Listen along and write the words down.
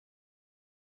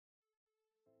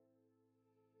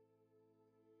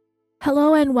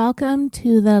Hello and welcome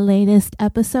to the latest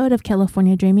episode of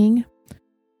California Dreaming.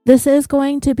 This is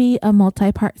going to be a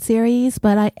multi-part series,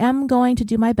 but I am going to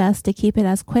do my best to keep it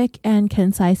as quick and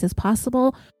concise as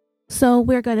possible. So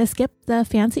we're going to skip the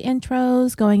fancy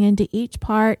intros, going into each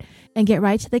part, and get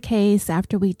right to the case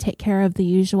after we take care of the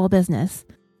usual business.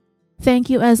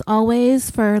 Thank you as always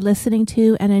for listening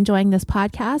to and enjoying this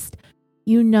podcast.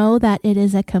 You know that it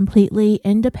is a completely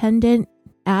independent,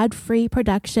 ad-free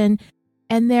production,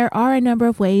 and there are a number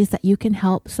of ways that you can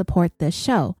help support this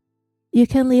show. You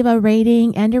can leave a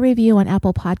rating and a review on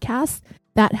Apple Podcasts.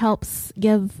 That helps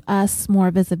give us more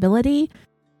visibility.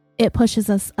 It pushes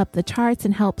us up the charts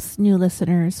and helps new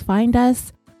listeners find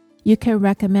us. You can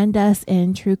recommend us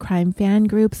in true crime fan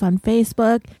groups on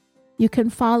Facebook. You can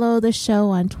follow the show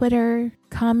on Twitter,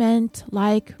 comment,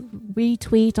 like,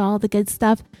 retweet, all the good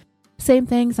stuff. Same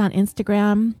things on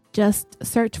Instagram. Just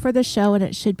search for the show and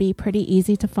it should be pretty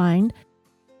easy to find.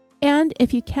 And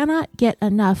if you cannot get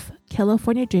enough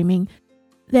California Dreaming,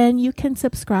 then you can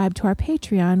subscribe to our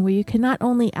Patreon, where you can not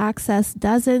only access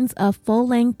dozens of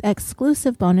full-length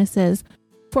exclusive bonuses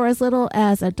for as little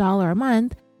as $1 a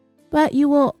month, but you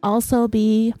will also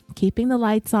be keeping the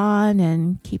lights on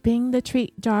and keeping the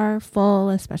treat jar full,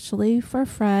 especially for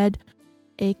Fred,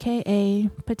 aka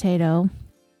Potato.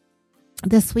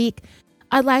 This week,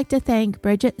 I'd like to thank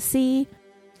Bridget C.,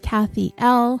 Kathy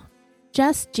L.,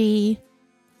 Jess G.,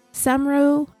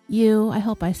 Semru U, I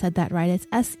hope I said that right, it's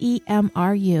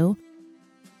Semru,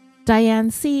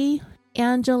 Diane C.,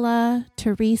 Angela,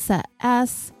 Teresa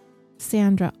S.,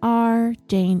 Sandra R.,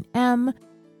 Jane M.,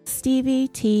 Stevie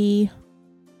T.,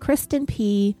 Kristen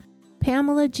P.,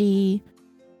 Pamela G.,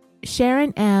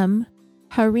 Sharon M.,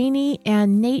 Harini,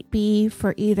 and Nate B.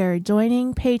 for either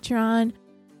joining Patreon,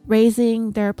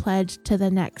 raising their pledge to the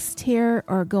next tier,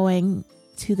 or going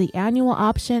to the annual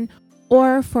option,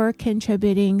 or for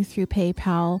contributing through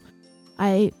PayPal.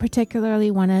 I particularly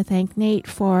want to thank Nate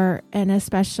for an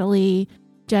especially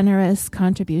generous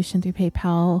contribution through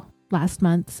PayPal last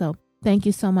month. So thank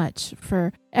you so much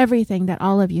for everything that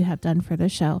all of you have done for the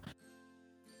show.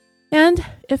 And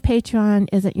if Patreon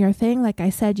isn't your thing, like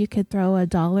I said, you could throw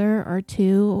 $1 or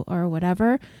 $2 or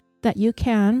whatever that you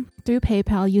can through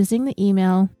PayPal using the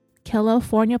email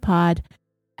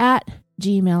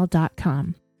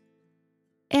californiapod@gmail.com.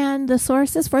 And the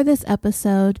sources for this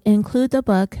episode include the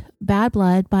book Bad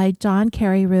Blood by John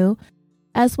Carreyrou,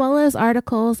 as well as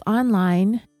articles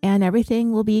online, and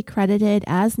everything will be credited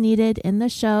as needed in the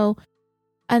show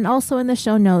and also in the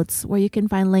show notes, where you can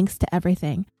find links to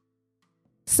everything.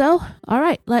 So, all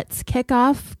right, let's kick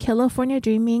off California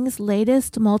Dreaming's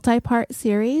latest multi-part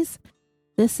series.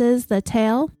 This is the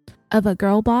tale of a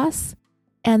girl boss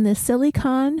and the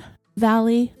Silicon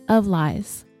Valley of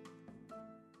Lies.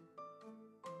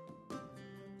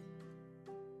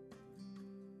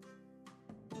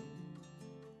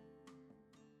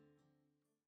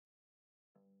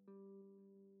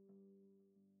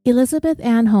 Elizabeth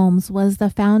Ann Holmes was the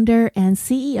founder and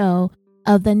CEO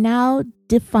of the now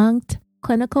defunct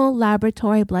clinical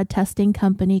laboratory blood testing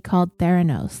company called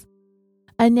Theranos,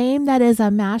 a name that is a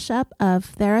mashup of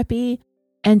therapy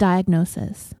and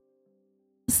diagnosis.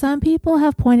 Some people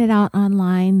have pointed out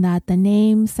online that the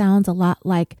name sounds a lot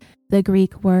like the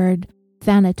Greek word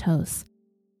Thanatos,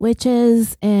 which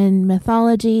is in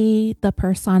mythology the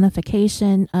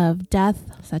personification of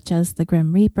death, such as the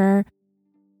Grim Reaper.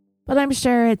 But I'm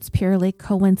sure it's purely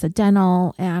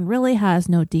coincidental and really has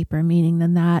no deeper meaning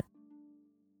than that.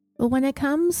 But when it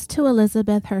comes to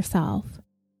Elizabeth herself,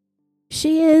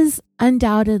 she is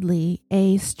undoubtedly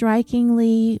a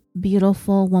strikingly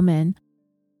beautiful woman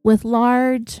with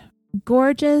large,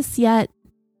 gorgeous, yet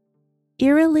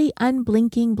eerily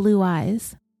unblinking blue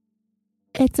eyes.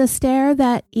 It's a stare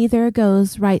that either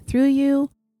goes right through you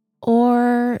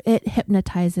or it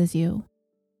hypnotizes you.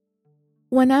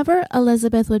 Whenever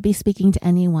Elizabeth would be speaking to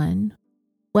anyone,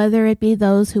 whether it be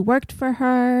those who worked for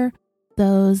her,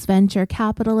 those venture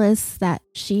capitalists that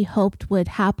she hoped would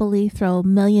happily throw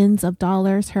millions of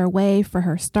dollars her way for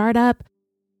her startup,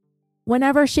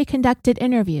 whenever she conducted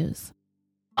interviews,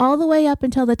 all the way up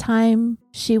until the time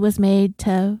she was made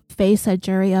to face a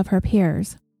jury of her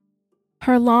peers,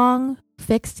 her long,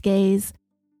 fixed gaze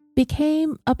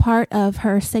became a part of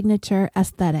her signature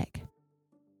aesthetic.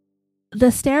 The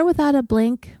stare without a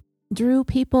blink drew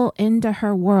people into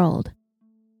her world.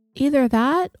 Either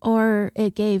that or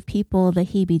it gave people the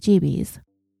heebie-jeebies.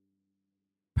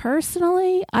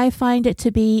 Personally, I find it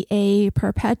to be a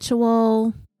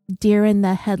perpetual deer in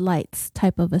the headlights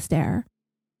type of a stare,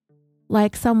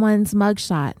 like someone's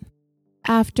mugshot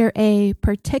after a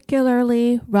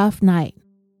particularly rough night.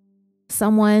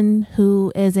 someone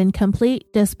who is in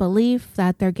complete disbelief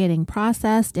that they're getting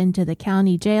processed into the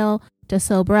county jail to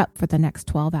sober up for the next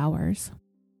 12 hours.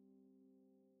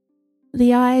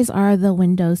 The eyes are the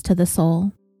windows to the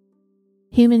soul.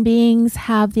 Human beings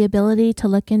have the ability to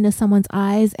look into someone's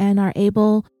eyes and are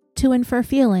able to infer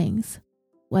feelings,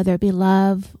 whether it be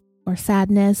love or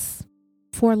sadness,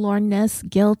 forlornness,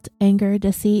 guilt, anger,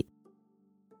 deceit.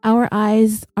 Our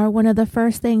eyes are one of the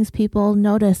first things people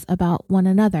notice about one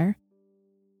another.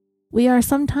 We are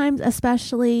sometimes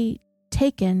especially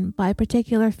taken by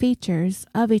particular features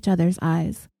of each other's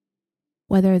eyes,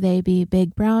 whether they be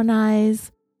big brown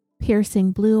eyes,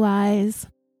 piercing blue eyes,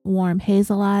 warm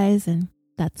hazel eyes, and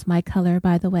that's my color,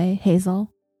 by the way,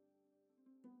 hazel.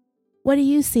 What do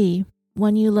you see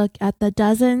when you look at the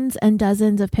dozens and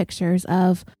dozens of pictures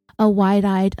of a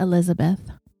wide-eyed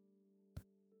Elizabeth?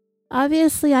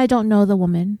 Obviously, I don't know the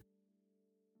woman,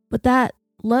 but that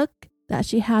look that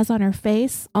she has on her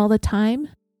face all the time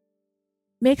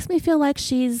makes me feel like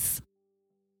she's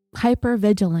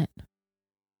hyper-vigilant,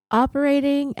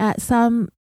 operating at some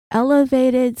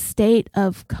elevated state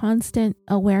of constant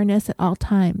awareness at all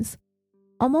times,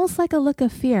 almost like a look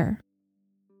of fear.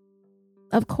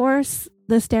 Of course,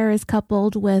 the stare is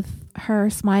coupled with her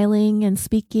smiling and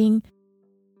speaking.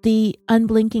 The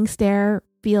unblinking stare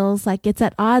feels like it's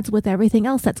at odds with everything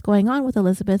else that's going on with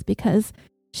Elizabeth because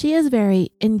she is very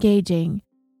engaging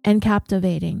and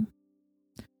captivating.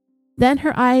 Then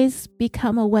her eyes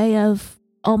become a way of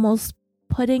almost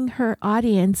putting her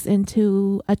audience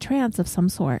into a trance of some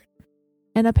sort.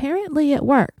 And apparently it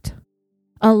worked.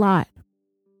 A lot.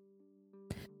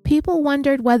 People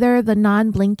wondered whether the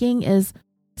non-blinking is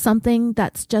something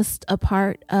that's just a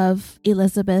part of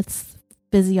Elizabeth's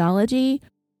physiology,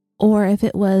 or if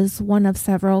it was one of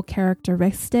several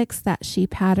characteristics that she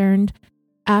patterned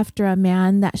after a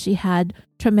man that she had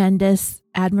tremendous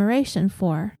admiration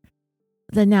for,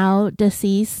 the now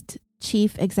deceased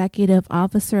chief executive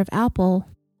officer of Apple,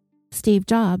 Steve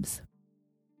Jobs.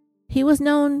 He was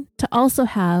known to also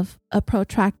have a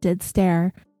protracted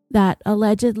stare that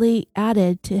allegedly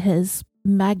added to his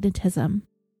magnetism.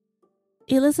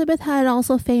 Elizabeth had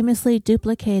also famously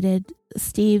duplicated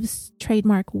Steve's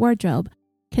trademark wardrobe,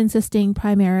 consisting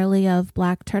primarily of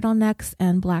black turtlenecks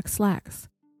and black slacks.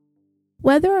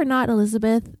 Whether or not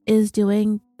Elizabeth is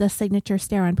doing the signature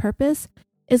stare on purpose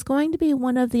is going to be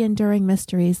one of the enduring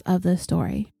mysteries of the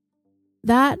story.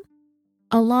 That,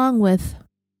 along with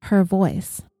her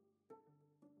voice.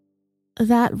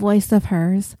 That voice of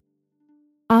hers,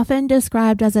 often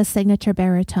described as a signature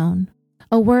baritone,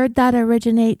 a word that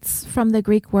originates from the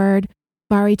Greek word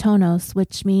baritonos,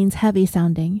 which means heavy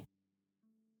sounding.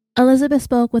 Elizabeth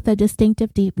spoke with a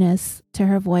distinctive deepness to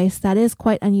her voice that is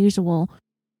quite unusual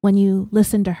when you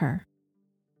listen to her.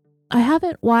 I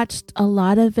haven't watched a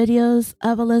lot of videos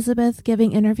of Elizabeth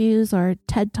giving interviews or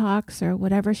TED Talks or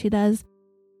whatever she does,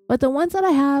 but the ones that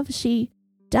I have, she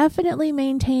definitely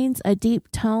maintains a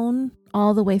deep tone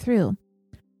all the way through.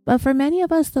 But for many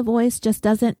of us, the voice just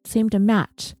doesn't seem to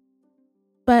match.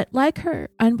 But like her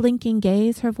unblinking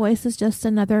gaze, her voice is just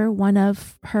another one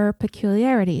of her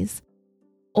peculiarities,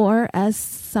 or as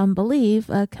some believe,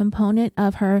 a component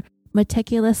of her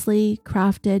meticulously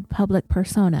crafted public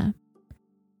persona.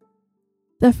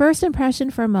 The first impression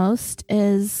for most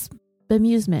is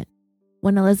bemusement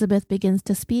when Elizabeth begins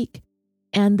to speak,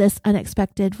 and this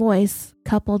unexpected voice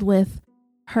coupled with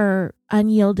her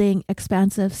unyielding,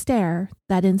 expansive stare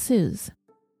that ensues.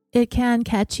 It can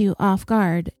catch you off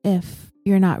guard if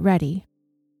you're not ready.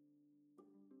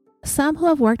 Some who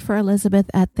have worked for Elizabeth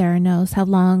at Theranos have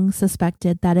long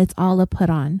suspected that it's all a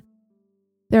put-on.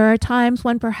 There are times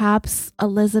when perhaps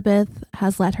Elizabeth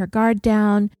has let her guard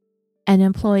down and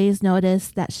employees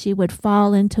noticed that she would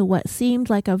fall into what seemed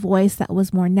like a voice that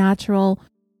was more natural,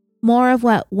 more of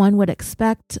what one would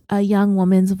expect a young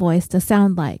woman's voice to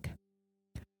sound like.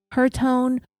 Her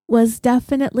tone was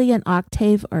definitely an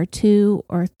octave or 2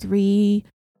 or 3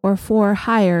 or 4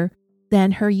 higher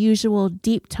than her usual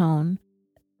deep tone,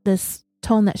 this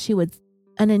tone that she would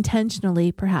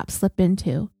unintentionally perhaps slip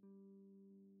into.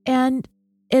 And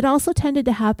it also tended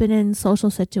to happen in social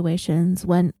situations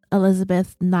when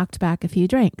Elizabeth knocked back a few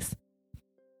drinks.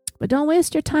 But don't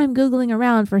waste your time Googling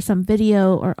around for some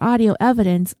video or audio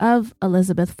evidence of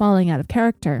Elizabeth falling out of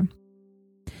character.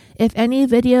 If any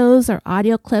videos or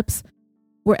audio clips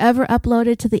were ever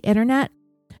uploaded to the internet,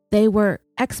 they were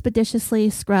expeditiously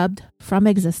scrubbed from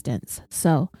existence.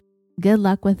 So good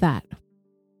luck with that.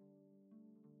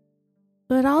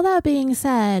 But all that being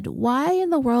said, why in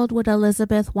the world would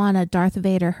Elizabeth want to Darth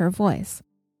Vader her voice?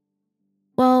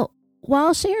 Well,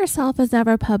 while she herself has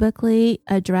never publicly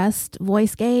addressed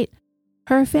VoiceGate,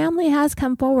 Her family has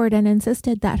come forward and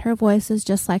insisted that her voice is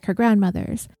just like her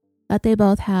grandmother's, that they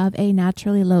both have a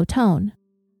naturally low tone.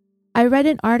 I read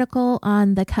an article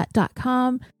on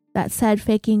thecut.com that said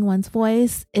faking one's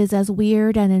voice is as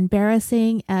weird and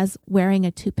embarrassing as wearing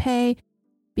a toupee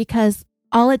because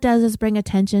all it does is bring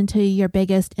attention to your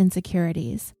biggest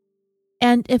insecurities.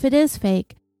 And if it is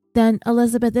fake, then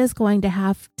Elizabeth is going to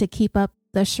have to keep up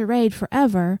the charade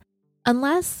forever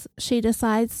unless she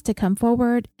decides to come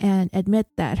forward and admit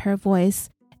that her voice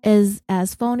is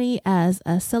as phony as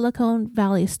a Silicon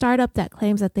Valley startup that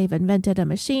claims that they've invented a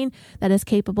machine that is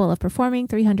capable of performing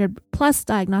 300 plus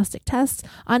diagnostic tests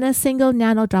on a single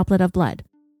nano droplet of blood.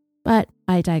 But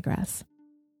I digress.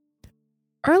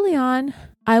 Early on,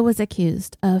 I was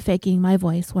accused of faking my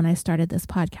voice when I started this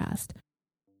podcast.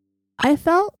 I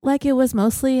felt like it was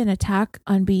mostly an attack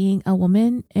on being a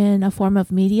woman in a form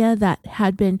of media that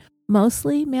had been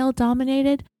mostly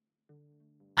male-dominated.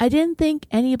 I didn't think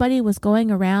anybody was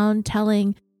going around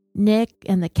telling Nick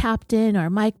and the captain or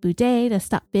Mike Boudet to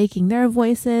stop faking their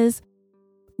voices.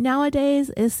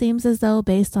 Nowadays, it seems as though,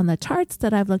 based on the charts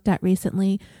that I've looked at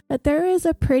recently, that there is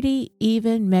a pretty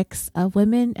even mix of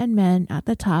women and men at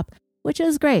the top, which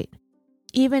is great,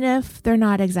 even if they're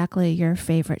not exactly your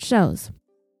favorite shows.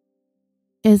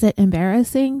 Is it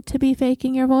embarrassing to be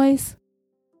faking your voice?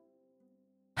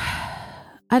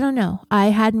 I don't know. I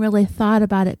hadn't really thought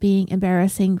about it being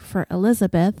embarrassing for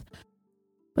Elizabeth.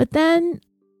 But then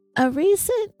a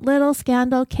recent little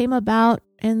scandal came about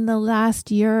in the last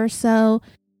year or so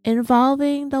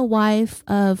involving the wife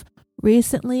of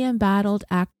recently embattled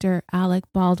actor Alec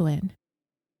Baldwin.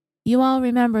 You all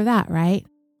remember that, right?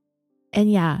 And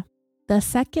yeah, the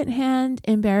secondhand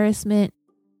embarrassment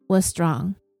was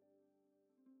strong.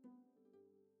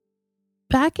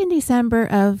 Back in December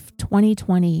of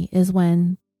 2020 is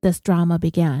when this drama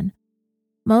began.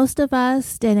 Most of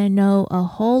us didn't know a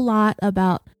whole lot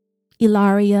about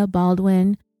Hilaria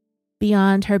Baldwin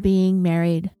beyond her being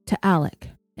married to Alec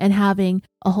and having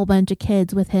a whole bunch of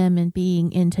kids with him and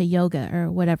being into yoga or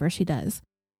whatever she does.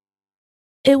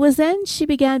 It was then she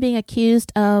began being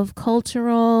accused of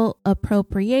cultural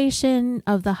appropriation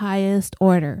of the highest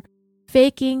order,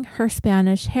 faking her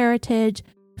Spanish heritage,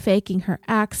 faking her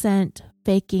accent,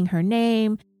 faking her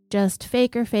name, just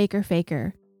faker, faker,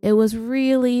 faker. It was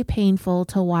really painful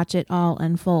to watch it all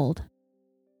unfold.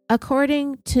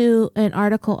 According to an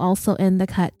article also in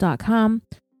thecut.com,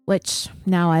 which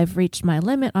now I've reached my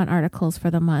limit on articles for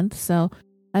the month, so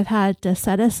I've had to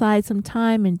set aside some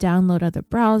time and download other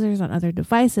browsers on other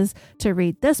devices to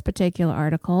read this particular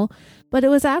article, but it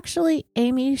was actually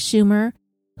Amy Schumer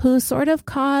who sort of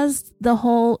caused the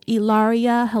whole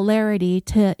Hilaria hilarity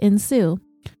to ensue.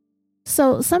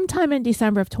 So sometime in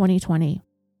December of 2020,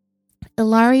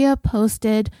 Hilaria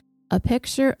posted a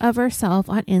picture of herself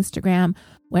on Instagram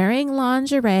wearing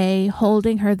lingerie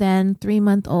holding her then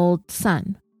 3-month-old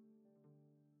son.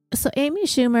 So Amy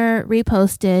Schumer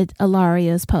reposted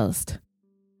Hilaria's post.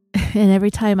 And every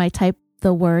time I type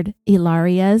the word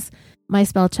Hilaria's, my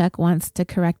spell check wants to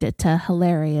correct it to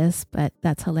hilarious, but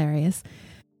that's hilarious.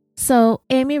 So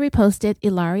Amy reposted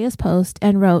Hilaria's post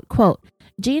and wrote, quote,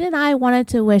 "Jean and I wanted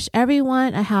to wish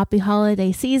everyone a happy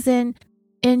holiday season.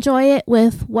 Enjoy it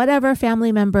with whatever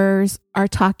family members are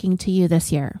talking to you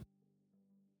this year."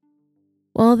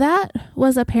 Well, that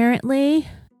was apparently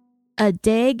a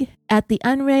dig at the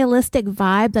unrealistic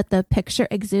vibe that the picture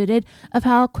exuded of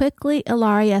how quickly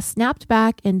Hilaria snapped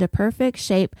back into perfect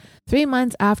shape 3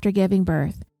 months after giving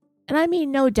birth. And I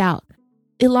mean, no doubt,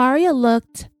 Hilaria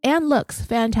looked and looks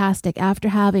fantastic after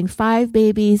having 5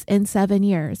 babies in 7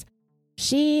 years.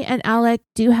 She and Alec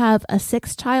do have a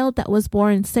 6th child that was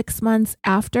born 6 months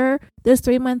after this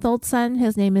 3-month-old son.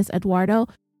 His name is Eduardo,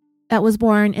 that was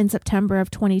born in September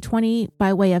of 2020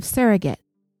 by way of surrogate.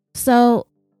 So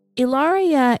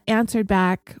Hilaria answered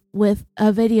back with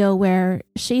a video where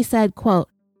she said, quote,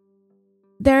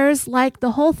 "There's like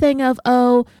the whole thing of,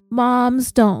 oh,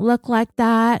 moms don't look like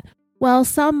that. Well,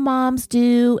 some moms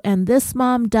do, and this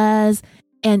mom does,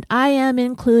 and I am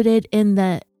included in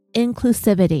the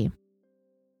inclusivity."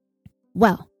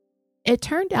 Well, it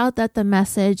turned out that the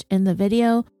message in the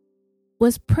video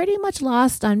was pretty much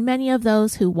lost on many of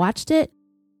those who watched it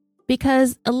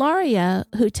because Hilaria,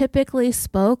 who typically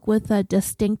spoke with a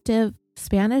distinctive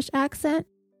Spanish accent,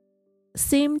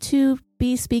 seemed to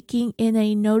be speaking in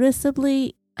a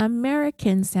noticeably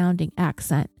American-sounding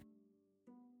accent.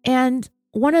 And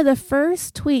one of the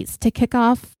first tweets to kick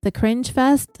off the Cringe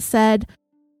Fest said,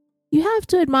 "You have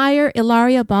to admire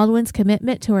Hilaria Baldwin's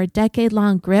commitment to her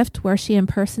decade-long grift where she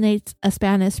impersonates a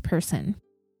Spanish person."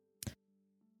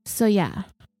 So yeah,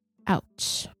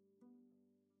 ouch.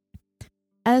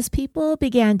 As people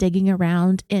began digging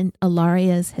around in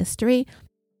Ilaria's history,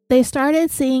 they started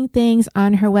seeing things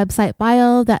on her website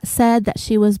bio that said that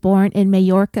she was born in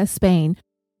Mallorca, Spain,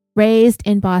 raised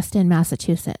in Boston,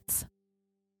 Massachusetts.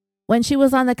 When she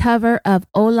was on the cover of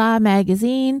Hola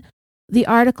magazine, the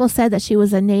article said that she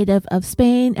was a native of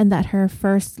Spain and that her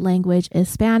first language is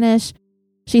Spanish.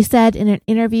 She said in an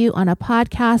interview on a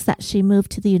podcast that she moved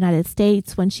to the United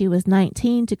States when she was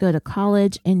 19 to go to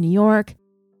college in New York.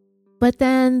 But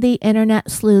then the internet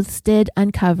sleuths did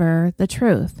uncover the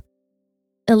truth.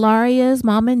 Ilaria's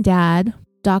mom and dad,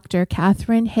 Dr.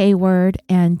 Catherine Hayward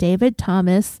and David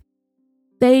Thomas,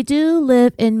 they do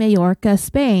live in Mallorca,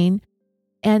 Spain,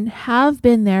 and have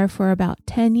been there for about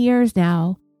 10 years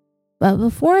now. But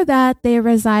before that, they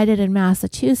resided in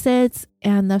Massachusetts,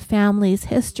 and the family's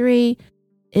history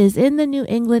is in the New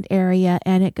England area,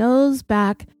 and it goes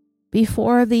back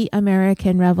before the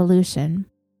American Revolution.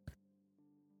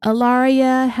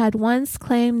 Ilaria had once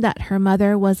claimed that her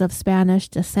mother was of Spanish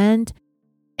descent,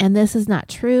 and this is not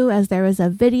true, as there is a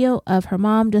video of her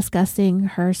mom discussing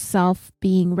herself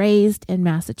being raised in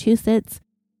Massachusetts.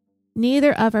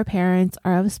 Neither of her parents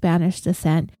are of Spanish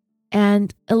descent,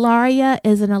 and Ilaria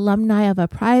is an alumni of a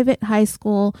private high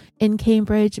school in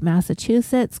Cambridge,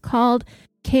 Massachusetts called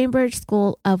Cambridge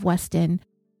School of Weston,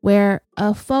 where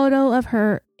a photo of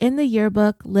her in the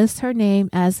yearbook lists her name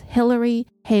as Hillary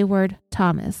Hayward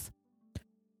Thomas.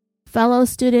 Fellow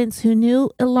students who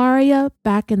knew Ilaria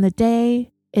back in the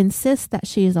day insist that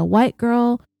she is a white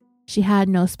girl, she had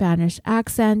no Spanish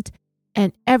accent,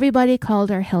 and everybody called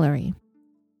her Hillary.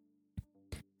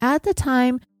 At the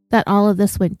time that all of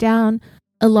this went down,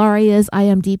 Ilaria's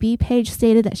IMDb page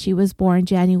stated that she was born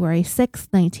January 6,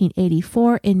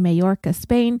 1984 in Mallorca,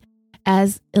 Spain,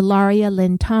 as Ilaria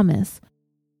Lynn Thomas.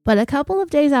 But a couple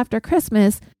of days after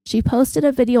Christmas, she posted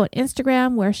a video on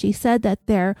Instagram where she said that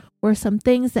there were some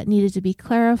things that needed to be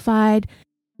clarified,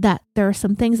 that there are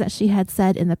some things that she had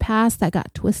said in the past that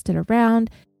got twisted around,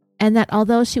 and that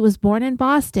although she was born in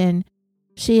Boston,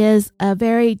 she is a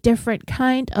very different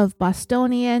kind of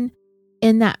Bostonian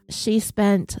in that she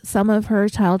spent some of her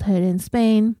childhood in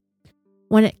Spain.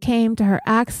 When it came to her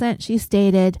accent, she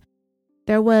stated,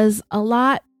 "There was a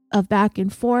lot of back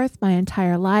and forth my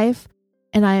entire life,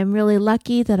 and I am really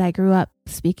lucky that I grew up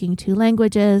speaking 2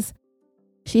 languages."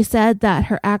 She said that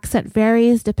her accent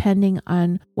varies depending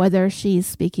on whether she's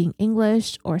speaking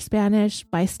English or Spanish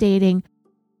by stating,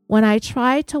 "When I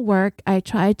try to work, I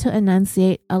try to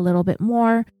enunciate a little bit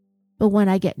more, but when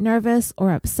I get nervous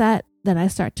or upset, then I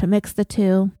start to mix the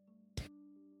 2.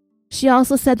 She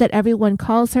also said that everyone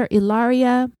calls her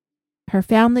Ilaria. Her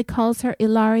family calls her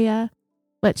Ilaria,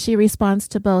 but she responds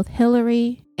to both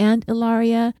Hillary and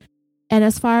Ilaria. And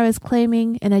as far as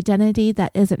claiming an identity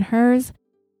that isn't hers,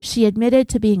 she admitted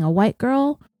to being a white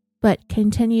girl, but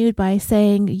continued by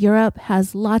saying Europe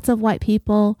has lots of white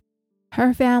people.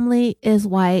 Her family is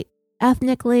white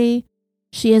ethnically.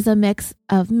 She is a mix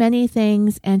of many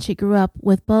things, and she grew up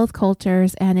with both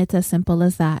cultures, and it's as simple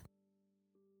as that.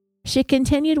 She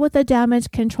continued with the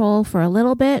damage control for a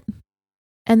little bit,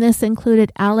 and this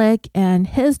included Alec and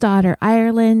his daughter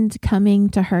Ireland coming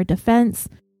to her defense,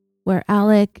 where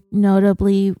Alec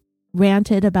notably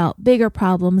ranted about bigger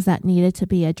problems that needed to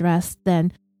be addressed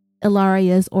than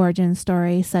Ilaria's origin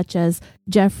story, such as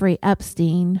Jeffrey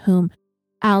Epstein, whom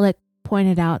Alec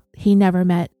pointed out he never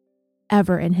met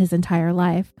ever in his entire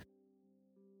life.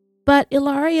 But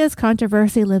Ilaria's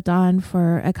controversy lived on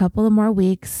for a couple of more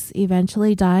weeks,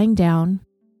 eventually dying down,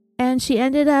 and she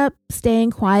ended up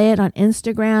staying quiet on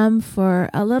Instagram for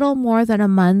a little more than a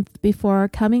month before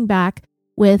coming back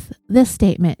with this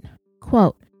statement,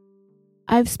 quote,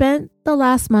 "I've spent the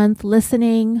last month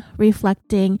listening,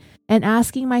 reflecting, and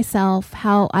asking myself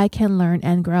how I can learn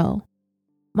and grow.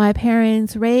 My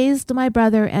parents raised my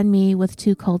brother and me with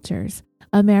 2 cultures,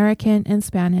 American and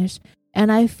Spanish,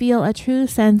 and I feel a true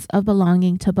sense of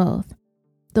belonging to both.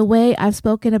 The way I've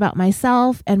spoken about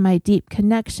myself and my deep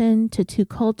connection to 2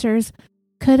 cultures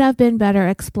could have been better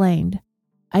explained.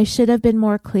 I should have been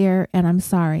more clear, and I'm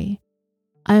sorry.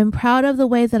 I'm proud of the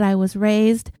way that I was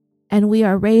raised, and we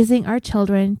are raising our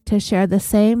children to share the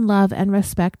same love and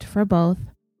respect for both.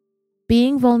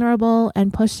 Being vulnerable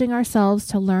and pushing ourselves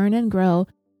to learn and grow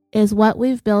is what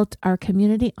we've built our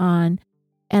community on,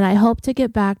 and I hope to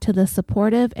get back to the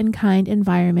supportive and kind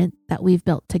environment that we've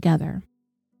built together."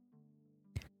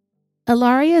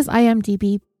 Ilaria's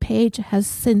IMDb page has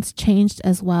since changed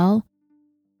as well.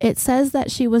 It says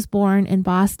that she was born in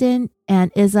Boston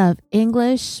and is of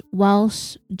English,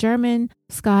 Welsh, German,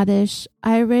 Scottish,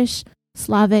 Irish,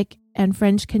 Slavic, and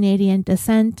French Canadian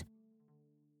descent,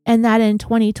 and that in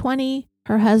 2020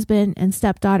 Her husband and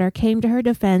stepdaughter came to her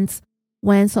defense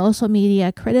when social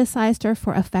media criticized her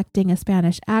for affecting a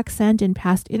Spanish accent in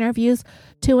past interviews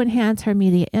to enhance her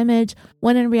media image,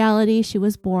 when in reality she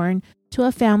was born to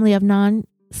a family of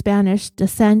non-Spanish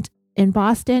descent in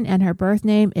Boston and her birth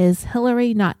name is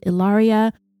Hillary, not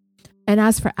Ilaria. And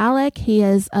as for Alec, he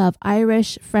is of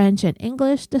Irish, French, and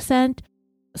English descent.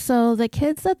 So the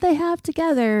kids that they have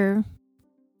together,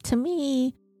 to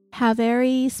me, have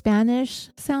very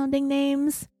Spanish-sounding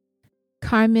names.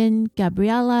 Carmen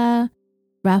Gabriela,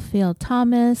 Rafael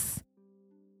Thomas,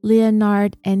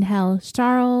 Leonard Angel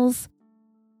Charles,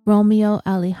 Romeo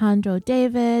Alejandro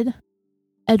David,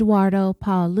 Eduardo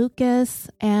Paul Lucas,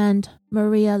 and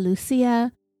Maria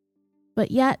Lucia, but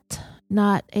yet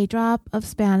not a drop of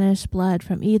Spanish blood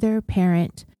from either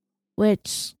parent,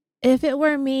 which, if it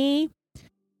were me,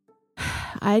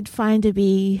 I'd find to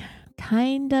be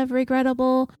kind of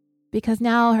regrettable, because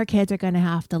now her kids are going to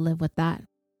have to live with that.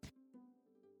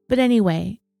 But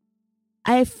anyway,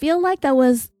 I feel like that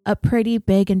was a pretty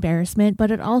big embarrassment,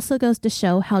 but it also goes to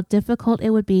show how difficult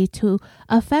it would be to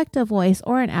affect a voice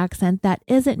or an accent that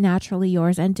isn't naturally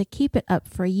yours and to keep it up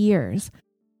for years.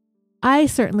 I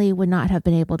certainly would not have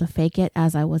been able to fake it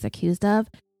as I was accused of,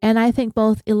 and I think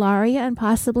both Ilaria and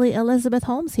possibly Elizabeth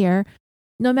Holmes here,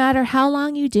 no matter how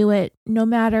long you do it, no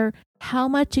matter how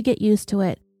much you get used to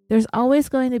it, there's always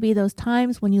going to be those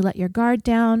times when you let your guard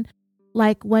down,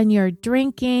 like when you're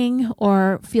drinking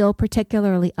or feel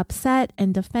particularly upset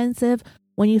and defensive,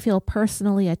 when you feel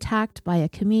personally attacked by a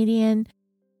comedian.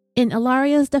 In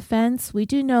Ilaria's defense, we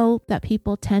do know that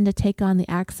people tend to take on the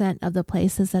accent of the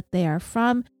places that they are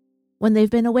from when they've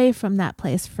been away from that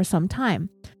place for some time.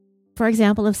 For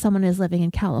example, if someone is living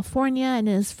in California and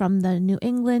is from the New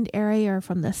England area or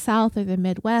from the South or the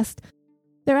Midwest,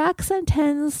 their accent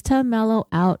tends to mellow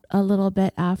out a little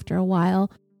bit after a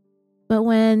while. But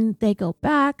when they go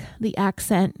back, the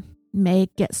accent may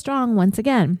get strong once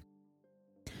again.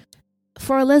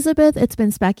 For Elizabeth, it's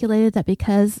been speculated that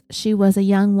because she was a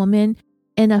young woman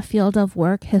in a field of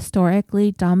work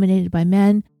historically dominated by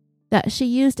men, that she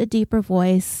used a deeper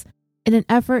voice in an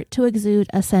effort to exude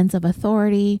a sense of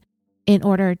authority in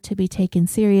order to be taken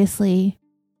seriously.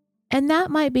 And that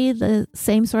might be the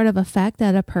same sort of effect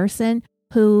that a person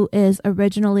who is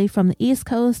originally from the East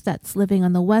Coast that's living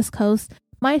on the West Coast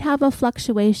might have a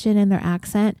fluctuation in their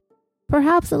accent.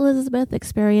 Perhaps Elizabeth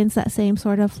experienced that same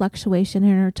sort of fluctuation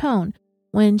in her tone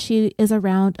when she is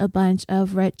around a bunch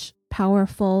of rich,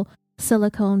 powerful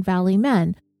Silicon Valley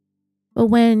men. But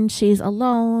when she's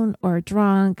alone or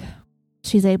drunk,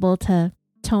 she's able to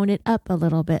tone it up a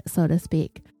little bit, so to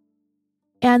speak.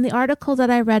 And the article that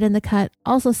I read in the cut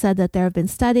also said that there have been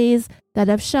studies that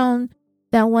have shown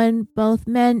that when both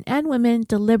men and women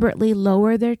deliberately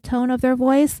lower their tone of their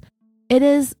voice, it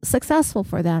is successful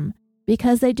for them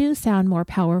because they do sound more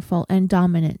powerful and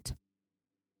dominant.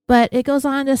 But it goes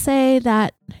on to say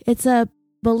that it's a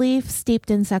belief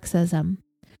steeped in sexism.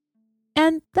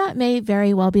 And that may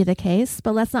very well be the case,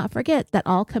 but let's not forget that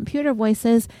all computer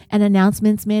voices and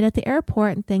announcements made at the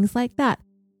airport and things like that,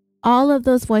 all of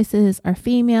those voices are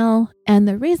female, and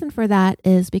the reason for that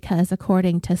is because,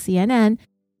 according to CNN,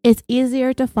 it's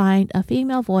easier to find a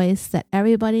female voice that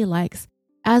everybody likes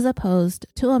as opposed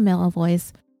to a male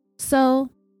voice. So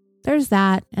there's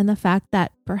that, and the fact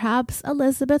that perhaps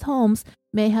Elizabeth Holmes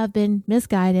may have been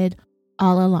misguided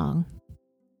all along.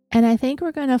 And I think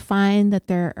we're going to find that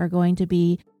there are going to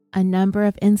be a number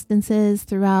of instances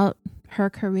throughout her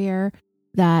career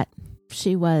that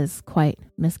she was quite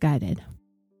misguided.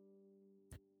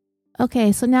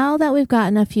 Okay, so now that we've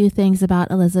gotten a few things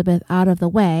about Elizabeth out of the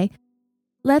way,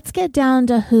 let's get down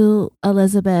to who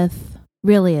Elizabeth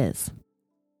really is.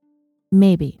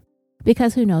 Maybe,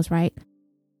 because who knows, right?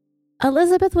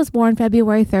 Elizabeth was born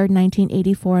February 3rd,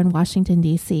 1984 in Washington,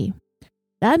 D.C.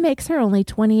 That makes her only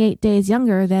 28 days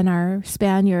younger than our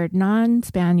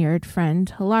non-Spaniard friend,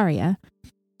 Hilaria.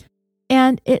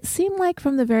 And it seemed like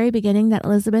from the very beginning that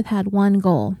Elizabeth had one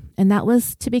goal, and that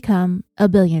was to become a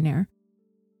billionaire.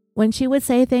 When she would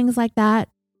say things like that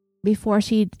before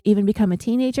she'd even become a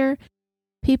teenager,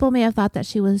 people may have thought that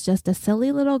she was just a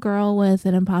silly little girl with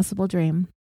an impossible dream.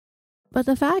 But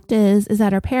the fact is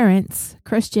that her parents,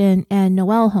 Christian and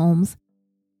Noelle Holmes,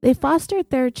 they fostered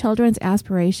their children's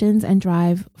aspirations and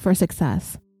drive for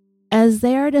success, as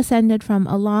they are descended from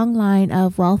a long line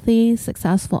of wealthy,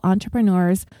 successful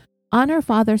entrepreneurs on her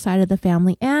father's side of the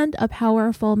family and a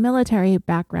powerful military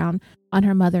background on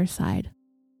her mother's side.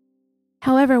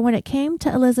 However, when it came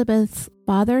to Elizabeth's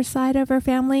father's side of her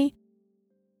family,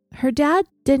 her dad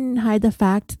didn't hide the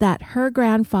fact that her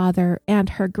grandfather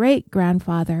and her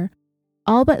great-grandfather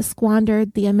all but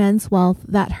squandered the immense wealth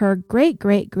that her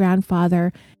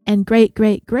great-great-grandfather and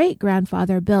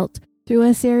great-great-great-grandfather built through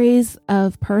a series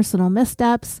of personal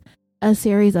missteps, a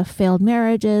series of failed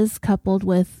marriages coupled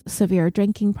with severe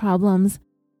drinking problems.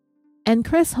 And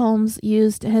Chris Holmes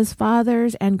used his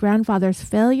father's and grandfather's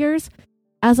failures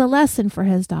as a lesson for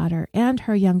his daughter and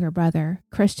her younger brother,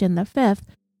 Christian V,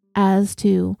 as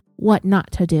to what not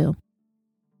to do.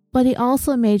 But he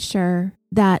also made sure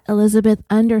that Elizabeth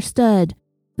understood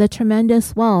the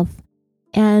tremendous wealth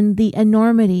and the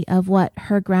enormity of what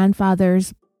her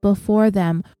grandfathers before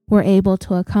them were able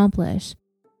to accomplish.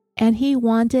 And he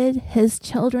wanted his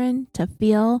children to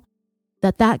feel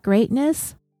that that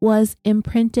greatness was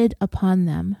imprinted upon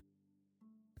them.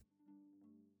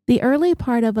 The early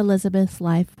part of Elizabeth's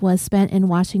life was spent in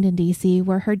Washington, D.C.,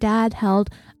 where her dad held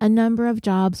a number of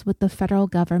jobs with the federal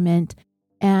government,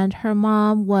 and her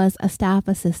mom was a staff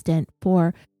assistant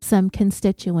for some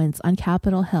constituents on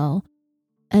Capitol Hill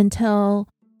until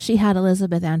she had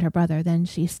Elizabeth and her brother. Then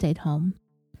she stayed home.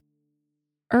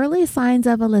 Early signs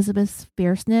of Elizabeth's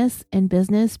fierceness in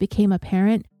business became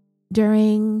apparent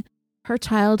during her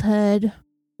childhood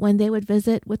when they would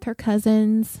visit with her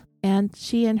cousins, and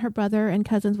she and her brother and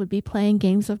cousins would be playing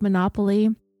games of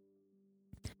Monopoly.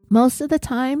 Most of the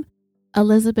time,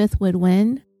 Elizabeth would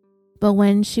win, but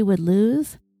when she would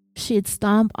lose, she'd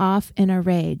stomp off in a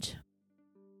rage.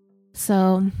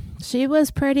 So she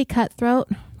was pretty cutthroat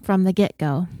from the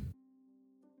get-go.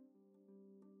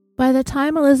 By the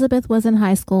time Elizabeth was in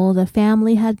high school, the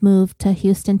family had moved to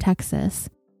Houston, Texas.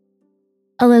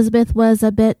 Elizabeth was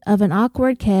a bit of an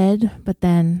awkward kid, but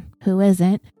then who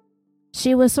isn't?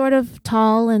 She was sort of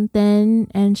tall and thin,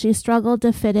 and she struggled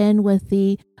to fit in with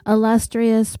the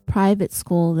illustrious private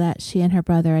school that she and her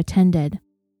brother attended.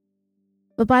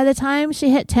 But by the time she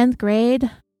hit 10th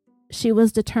grade, she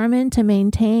was determined to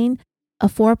maintain a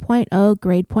 4.0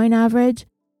 grade point average,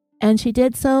 and she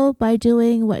did so by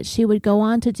doing what she would go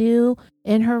on to do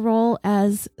in her role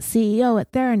as CEO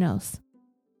at Theranos: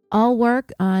 all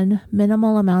work on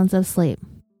minimal amounts of sleep.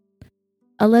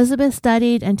 Elizabeth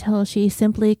studied until she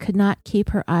simply could not keep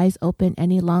her eyes open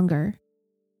any longer.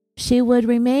 She would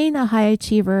remain a high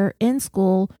achiever in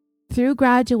school through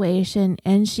graduation,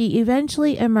 and she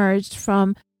eventually emerged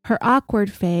from her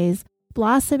awkward phase,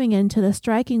 blossoming into the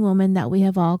striking woman that we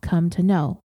have all come to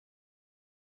know.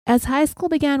 As high school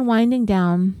began winding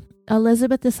down,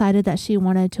 Elizabeth decided that she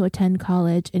wanted to attend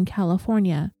college in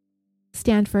California,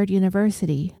 Stanford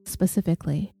University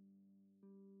specifically.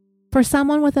 For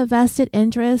someone with a vested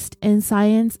interest in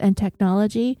science and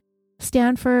technology,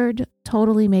 Stanford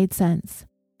totally made sense.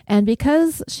 And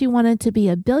because she wanted to be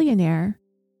a billionaire,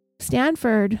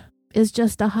 Stanford is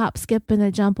just a hop, skip, and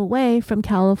a jump away from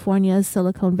California's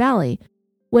Silicon Valley,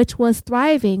 which was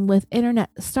thriving with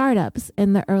internet startups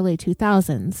in the early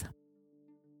 2000s.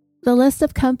 The list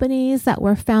of companies that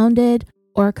were founded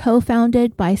or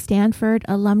co-founded by Stanford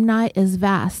alumni is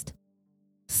vast.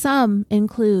 Some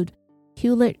include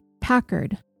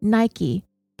Hewlett-Packard, Nike,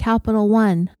 Capital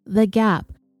One, The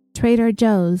Gap, Trader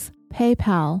Joe's,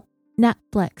 PayPal,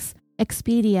 Netflix,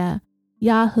 Expedia,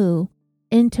 Yahoo,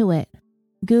 Intuit,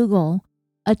 Google,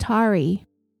 Atari,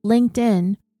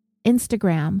 LinkedIn,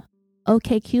 Instagram,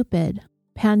 OkCupid,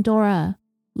 Pandora,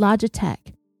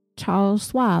 Logitech, Charles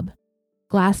Schwab,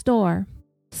 Glassdoor,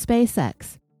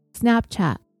 SpaceX,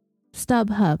 Snapchat,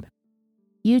 StubHub,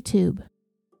 YouTube,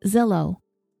 Zillow,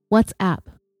 WhatsApp,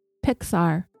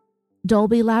 Pixar,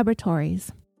 Dolby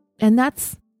Laboratories, and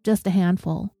that's just a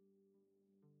handful.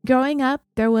 Growing up,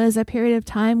 there was a period of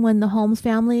time when the Holmes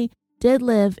family did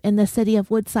live in the city of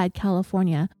Woodside,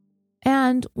 California,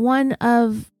 and one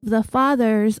of the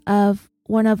fathers of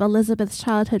one of Elizabeth's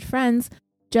childhood friends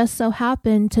just so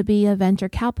happened to be a venture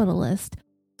capitalist,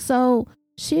 so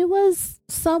she was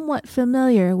somewhat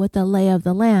familiar with the lay of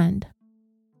the land.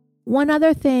 One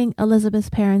other thing Elizabeth's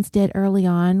parents did early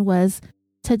on was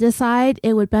to decide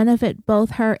it would benefit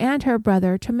both her and her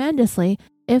brother tremendously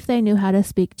if they knew how to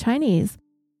speak Chinese.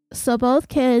 So both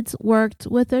kids worked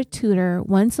with a tutor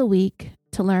once a week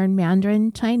to learn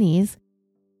Mandarin Chinese.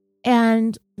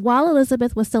 And while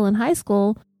Elizabeth was still in high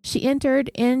school, she entered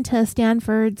into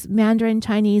Stanford's Mandarin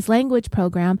Chinese language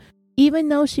program, even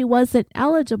though she wasn't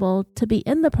eligible to be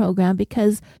in the program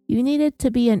because you needed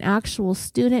to be an actual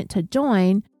student to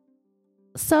join.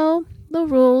 So the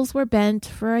rules were bent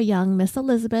for a young Miss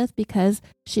Elizabeth because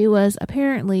she was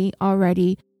apparently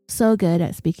already so good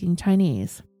at speaking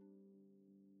Chinese.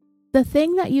 The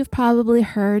thing that you've probably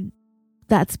heard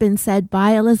that's been said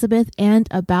by Elizabeth and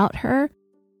about her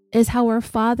is how her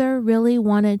father really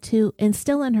wanted to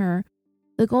instill in her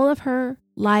the goal of her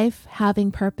life having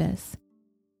purpose,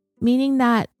 meaning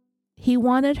that he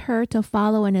wanted her to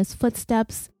follow in his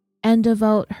footsteps and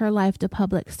devote her life to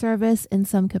public service in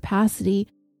some capacity,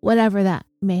 whatever that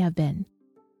may have been.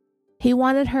 He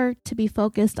wanted her to be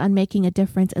focused on making a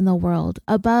difference in the world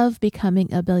above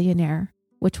becoming a billionaire,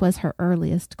 which was her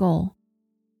earliest goal.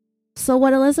 So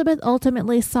what Elizabeth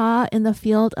ultimately saw in the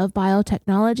field of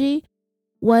biotechnology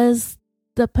was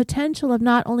the potential of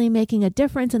not only making a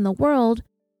difference in the world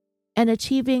and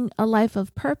achieving a life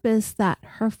of purpose that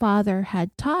her father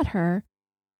had taught her,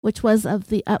 which was of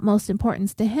the utmost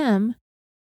importance to him,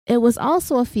 it was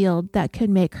also a field that could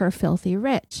make her filthy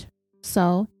rich.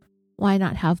 So why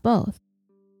not have both?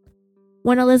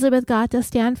 When Elizabeth got to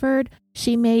Stanford,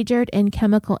 she majored in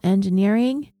chemical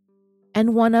engineering,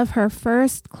 and one of her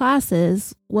first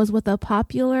classes was with a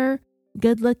popular,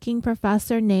 good-looking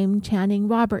professor named Channing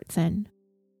Robertson.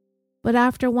 But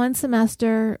after one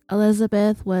semester,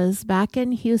 Elizabeth was back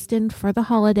in Houston for the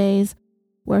holidays,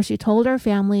 where she told her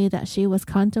family that she was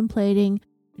contemplating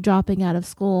dropping out of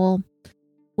school,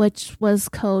 which was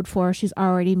code for she's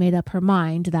already made up her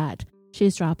mind that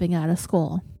she's dropping out of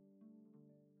school.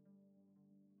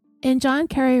 In John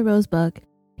Carreyrow's book,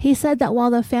 he said that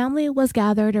while the family was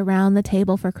gathered around the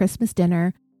table for Christmas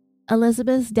dinner,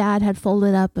 Elizabeth's dad had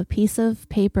folded up a piece of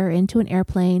paper into an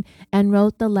airplane and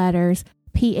wrote the letters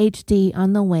PhD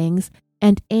on the wings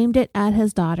and aimed it at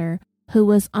his daughter, who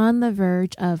was on the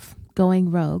verge of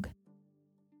going rogue.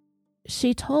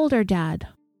 She told her dad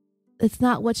it's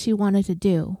not what she wanted to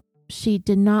do. She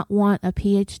did not want a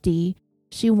PhD.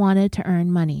 She wanted to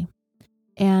earn money.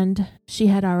 And she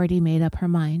had already made up her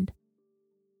mind.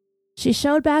 She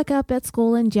showed back up at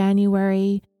school in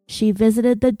January. She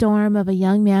visited the dorm of a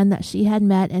young man that she had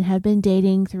met and had been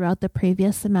dating throughout the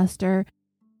previous semester,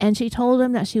 and she told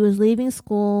him that she was leaving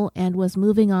school and was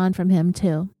moving on from him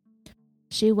too.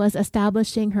 She was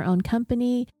establishing her own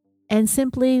company and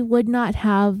simply would not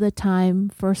have the time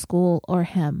for school or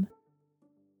him.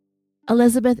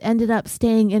 Elizabeth ended up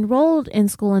staying enrolled in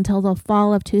school until the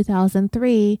fall of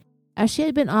 2003, as she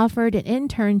had been offered an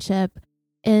internship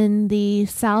in the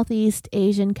Southeast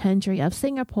Asian country of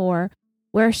Singapore,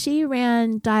 where she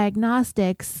ran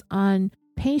diagnostics on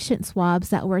patient swabs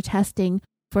that were testing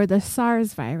for the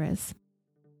SARS virus.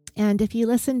 And if you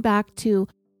listen back to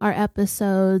our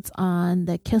episodes on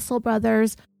the Kissel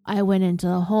brothers, I went into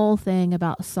the whole thing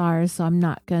about SARS, so I'm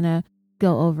not going to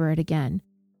go over it again.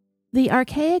 The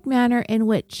archaic manner in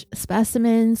which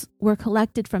specimens were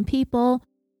collected from people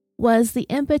was the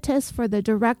impetus for the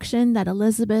direction that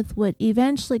Elizabeth would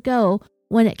eventually go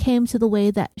when it came to the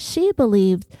way that she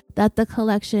believed that the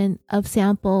collection of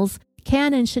samples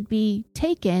can and should be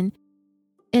taken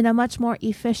in a much more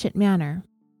efficient manner.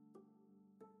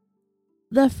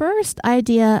 The first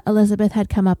idea Elizabeth had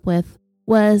come up with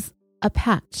was a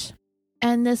patch,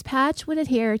 and this patch would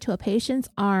adhere to a patient's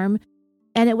arm,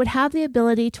 and it would have the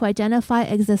ability to identify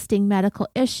existing medical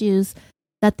issues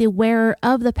that the wearer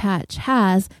of the patch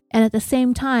has, and at the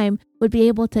same time would be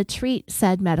able to treat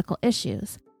said medical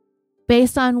issues.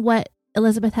 Based on what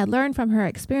Elizabeth had learned from her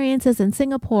experiences in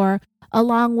Singapore,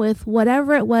 along with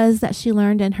whatever it was that she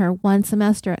learned in her one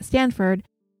semester at Stanford,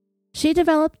 she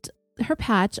developed her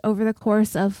patch over the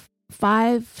course of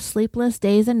 5 sleepless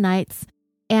days and nights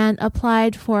and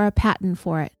applied for a patent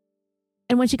for it.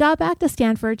 And when she got back to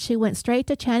Stanford, she went straight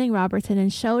to Channing Robertson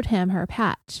and showed him her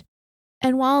patch.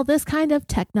 And while this kind of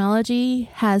technology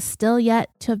has still yet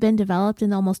to have been developed in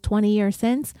the almost 20 years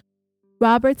since,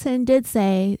 Robertson did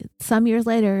say some years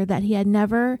later that he had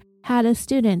never had a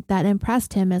student that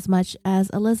impressed him as much as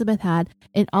Elizabeth had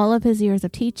in all of his years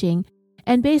of teaching,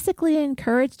 and basically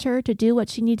encouraged her to do what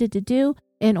she needed to do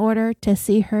in order to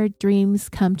see her dreams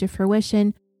come to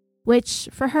fruition, which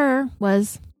for her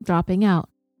was dropping out.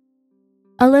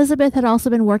 Elizabeth had also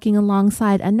been working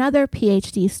alongside another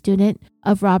PhD student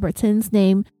of Robertson's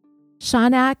named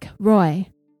Shaunak Roy,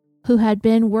 who had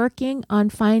been working on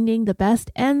finding the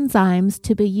best enzymes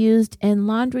to be used in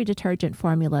laundry detergent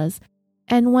formulas.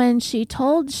 And when she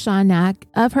told Shaunak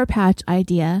of her patch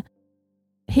idea,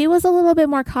 he was a little bit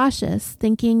more cautious,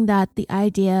 thinking that the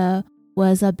idea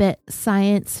was a bit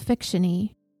science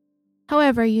fiction-y.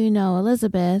 However,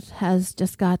 Elizabeth has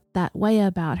just got that way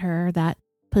about her, that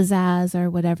pizzazz or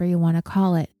whatever you want to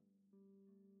call it.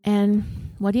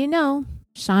 And what do you know?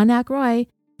 Shaunak Roy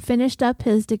finished up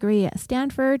his degree at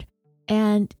Stanford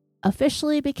and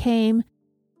officially became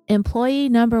employee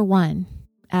number 1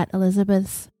 at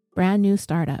Elizabeth's brand new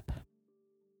startup.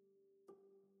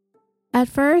 At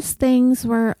first, things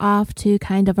were off to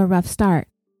kind of a rough start.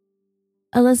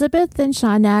 Elizabeth and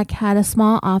Shaunak had a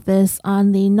small office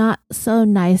on the not so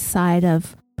nice side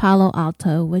of Palo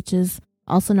Alto, which is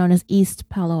also known as East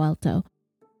Palo Alto,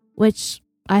 which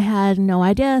I had no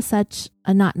idea such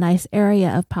a not nice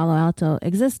area of Palo Alto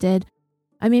existed.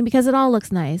 I mean, because it all looks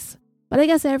nice. But I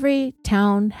guess every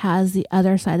town has the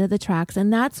other side of the tracks,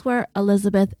 and that's where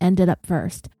Elizabeth ended up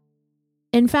first.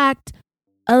 In fact,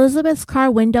 Elizabeth's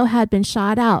car window had been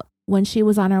shot out when she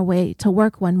was on her way to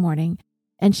work one morning,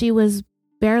 and she was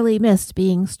barely missed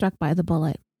being struck by the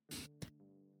bullet.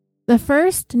 The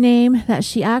first name that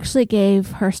she actually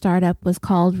gave her startup was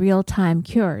called Real Time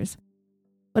Cures,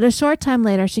 but a short time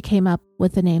later she came up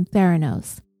with the name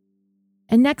Theranos.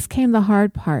 And next came the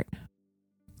hard part,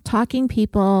 talking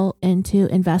people into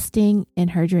investing in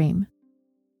her dream.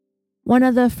 One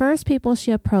of the first people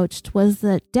she approached was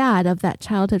the dad of that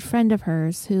childhood friend of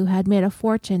hers who had made a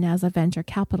fortune as a venture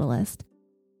capitalist.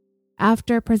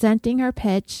 After presenting her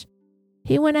pitch,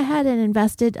 he went ahead and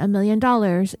invested $1 million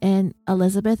in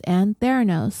Elizabeth and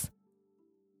Theranos.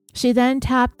 She then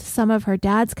tapped some of her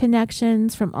dad's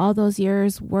connections from all those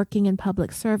years working in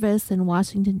public service in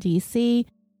Washington, D.C.,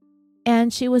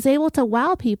 and she was able to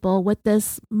wow people with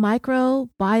this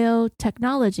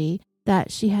microbiotechnology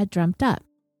that she had dreamt up.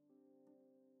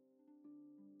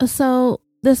 So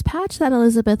this patch that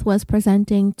Elizabeth was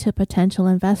presenting to potential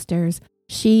investors,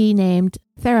 she named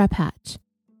TheraPatch.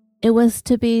 It was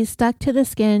to be stuck to the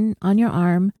skin on your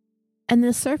arm, and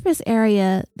the surface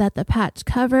area that the patch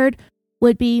covered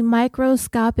would be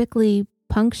microscopically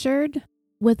punctured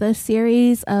with a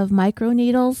series of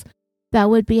microneedles that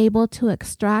would be able to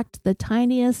extract the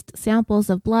tiniest samples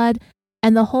of blood,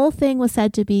 and the whole thing was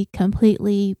said to be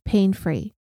completely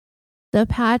pain-free. The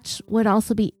patch would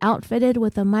also be outfitted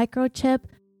with a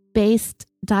microchip-based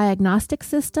diagnostic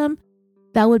system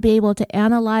that would be able to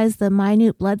analyze the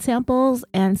minute blood samples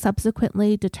and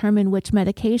subsequently determine which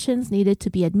medications needed to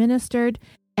be administered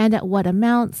and at what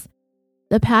amounts.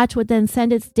 The patch would then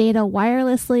send its data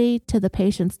wirelessly to the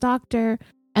patient's doctor,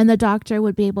 and the doctor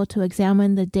would be able to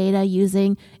examine the data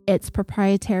using its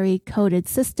proprietary coded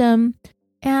system.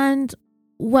 And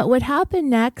what would happen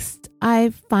next,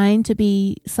 I find to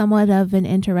be somewhat of an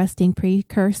interesting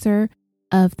precursor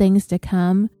of things to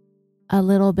come, a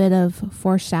little bit of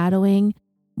foreshadowing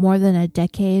more than a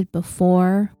decade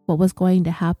before what was going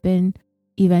to happen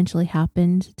eventually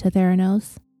happened to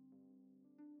Theranos.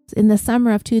 In the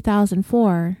summer of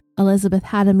 2004, Elizabeth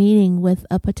had a meeting with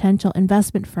a potential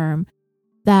investment firm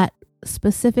that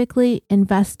specifically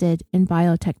invested in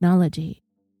biotechnology.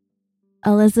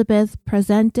 Elizabeth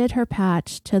presented her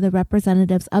patch to the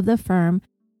representatives of the firm,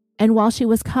 and while she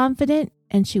was confident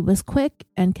and she was quick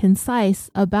and concise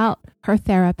about her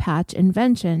TheraPatch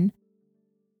invention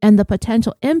and the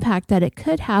potential impact that it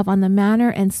could have on the manner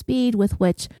and speed with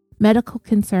which medical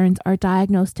concerns are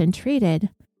diagnosed and treated,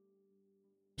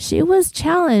 she was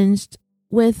challenged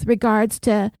with regards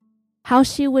to how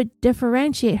she would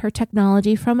differentiate her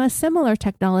technology from a similar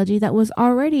technology that was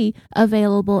already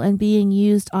available and being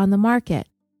used on the market.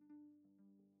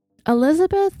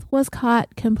 Elizabeth was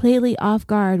caught completely off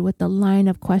guard with the line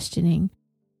of questioning,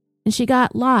 and she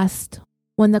got lost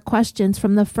when the questions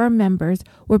from the firm members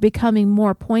were becoming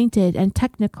more pointed and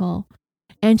technical,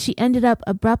 and she ended up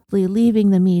abruptly leaving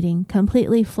the meeting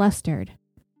completely flustered.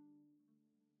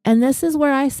 And this is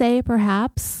where I say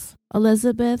perhaps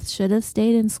Elizabeth should have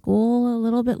stayed in school a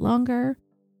little bit longer.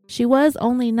 She was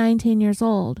only 19 years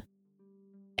old,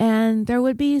 and there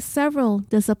would be several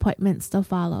disappointments to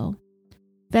follow.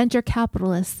 Venture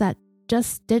capitalists that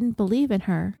just didn't believe in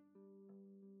her.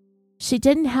 She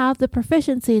didn't have the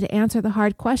proficiency to answer the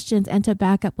hard questions and to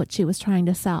back up what she was trying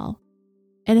to sell.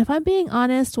 And if I'm being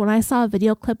honest, when I saw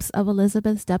video clips of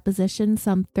Elizabeth's deposition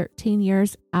some 13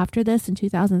 years after this in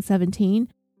 2017,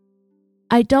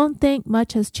 I don't think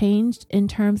much has changed in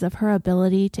terms of her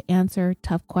ability to answer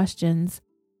tough questions,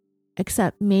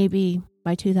 except maybe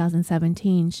by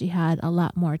 2017 she had a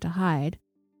lot more to hide.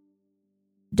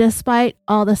 Despite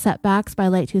all the setbacks by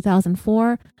late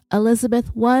 2004,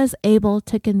 Elizabeth was able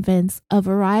to convince a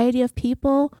variety of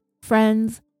people,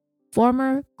 friends,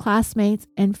 former classmates,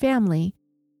 and family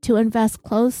to invest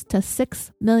close to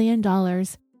 $6 million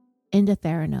into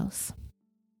Theranos.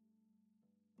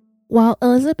 While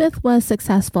Elizabeth was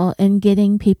successful in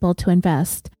getting people to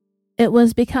invest, it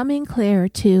was becoming clear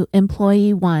to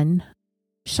employee one,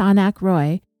 Shaunak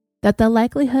Roy, that the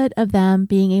likelihood of them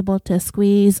being able to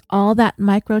squeeze all that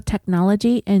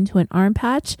microtechnology into an arm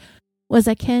patch was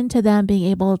akin to them being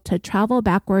able to travel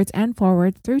backwards and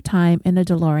forwards through time in a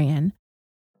DeLorean.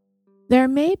 There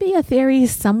may be a theory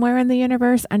somewhere in the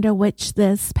universe under which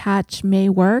this patch may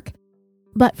work,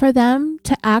 but for them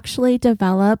to actually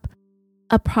develop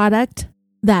a product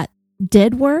that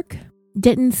did work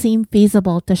didn't seem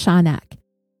feasible to Shaunak.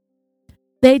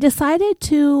 They decided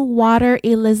to water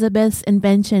Elizabeth's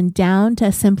invention down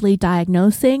to simply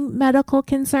diagnosing medical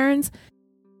concerns,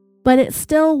 but it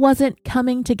still wasn't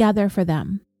coming together for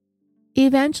them.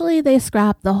 Eventually, they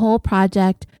scrapped the whole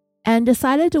project and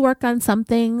decided to work on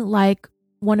something like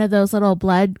one of those little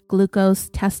blood glucose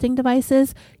testing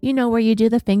devices, where you do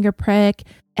the finger prick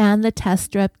and the test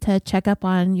strip to check up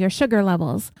on your sugar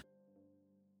levels.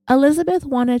 Elizabeth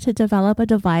wanted to develop a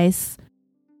device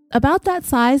about that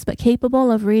size but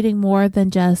capable of reading more than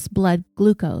just blood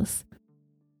glucose.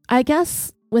 I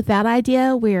guess with that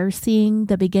idea, we're seeing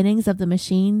the beginnings of the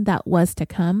machine that was to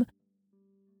come.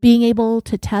 Being able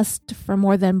to test for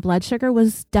more than blood sugar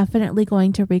was definitely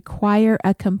going to require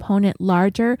a component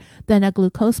larger than a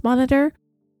glucose monitor.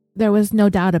 There was no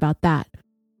doubt about that.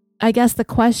 I guess the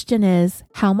question is,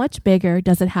 how much bigger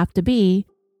does it have to be,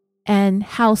 and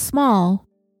how small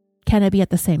can it be at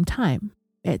the same time?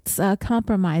 It's a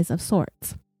compromise of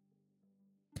sorts.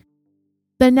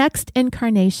 The next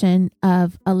incarnation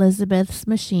of Elizabeth's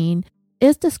machine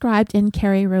is described in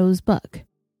Carrie Rowe's book.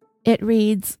 It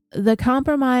reads, "The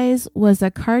compromise was a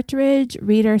cartridge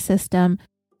reader system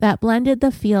that blended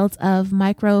the fields of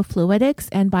microfluidics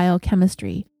and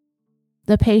biochemistry.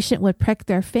 The patient would prick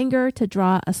their finger to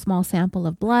draw a small sample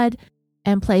of blood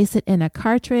and place it in a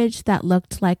cartridge that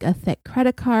looked like a thick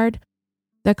credit card.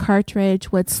 The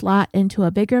cartridge would slot into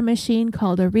a bigger machine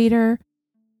called a reader.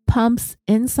 Pumps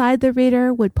inside the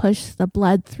reader would push the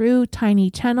blood through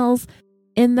tiny channels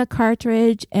in the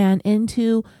cartridge and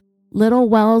into little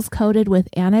wells coated with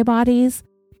antibodies.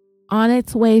 On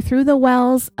its way through the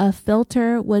wells, a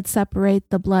filter would separate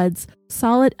the blood's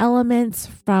solid elements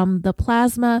from the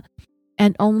plasma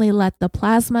and only let the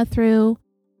plasma through.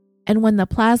 And when the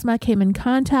plasma came in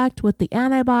contact with the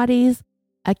antibodies,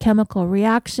 a chemical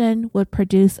reaction would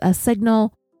produce a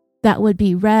signal that would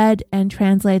be read and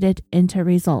translated into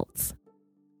results."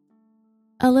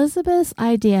 Elizabeth's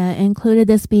idea included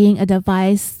this being a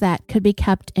device that could be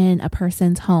kept in a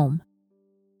person's home,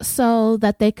 so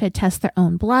that they could test their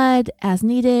own blood as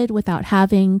needed without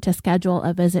having to schedule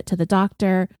a visit to the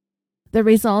doctor. The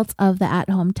results of the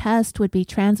at-home test would be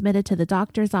transmitted to the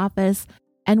doctor's office,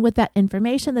 and with that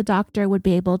information, the doctor would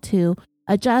be able to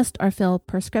adjust or fill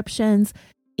prescriptions,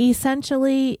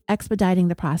 essentially expediting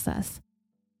the process.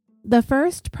 The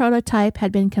first prototype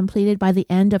had been completed by the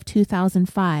end of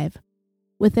 2005,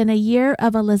 within a year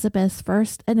of Elizabeth's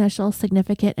first initial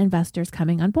significant investors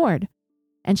coming on board,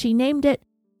 and she named it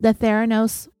the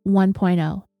Theranos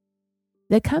 1.0.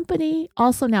 The company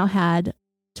also now had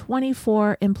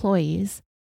 24 employees,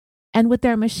 and with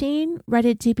their machine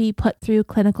ready to be put through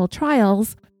clinical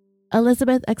trials,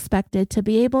 Elizabeth expected to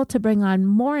be able to bring on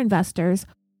more investors,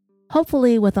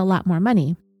 hopefully with a lot more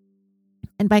money.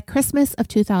 And by Christmas of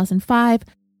 2005,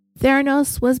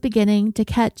 Theranos was beginning to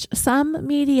catch some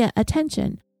media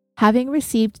attention, having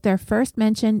received their first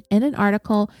mention in an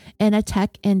article in a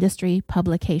tech industry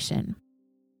publication.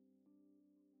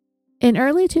 In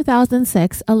early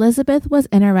 2006, Elizabeth was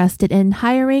interested in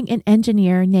hiring an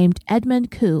engineer named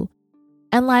Edmund Koo,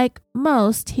 and like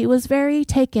most, he was very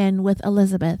taken with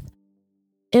Elizabeth.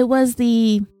 It was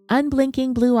the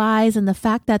unblinking blue eyes and the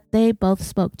fact that they both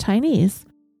spoke Chinese.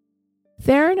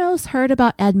 Theranos heard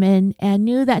about Edmund and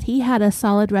knew that he had a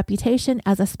solid reputation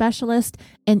as a specialist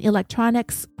in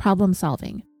electronics problem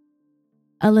solving.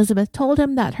 Elizabeth told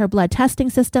him that her blood testing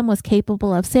system was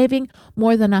capable of saving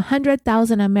more than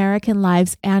 100,000 American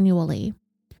lives annually.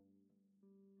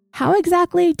 How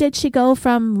exactly did she go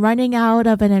from running out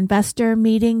of an investor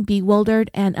meeting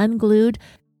bewildered and unglued,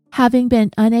 having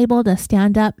been unable to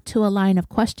stand up to a line of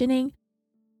questioning,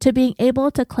 to being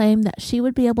able to claim that she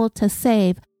would be able to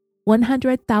save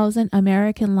 100,000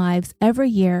 American lives every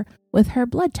year with her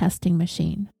blood testing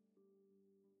machine?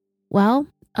 Well,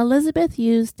 Elizabeth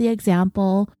used the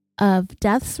example of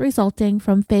deaths resulting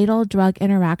from fatal drug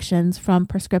interactions from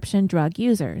prescription drug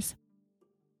users.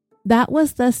 That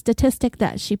was the statistic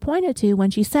that she pointed to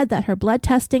when she said that her blood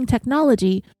testing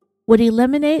technology would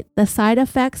eliminate the side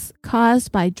effects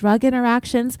caused by drug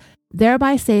interactions,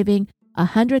 thereby saving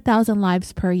 100,000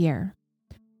 lives per year.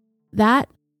 That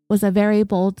was a very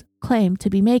bold claim to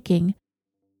be making,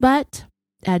 but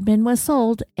Edmund was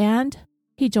sold and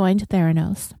he joined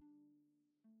Theranos.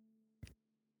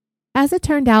 As it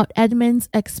turned out, Edmund's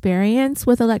experience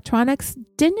with electronics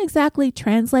didn't exactly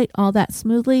translate all that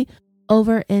smoothly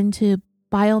over into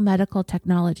biomedical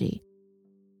technology.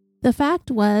 The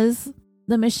fact was,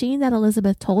 the machine that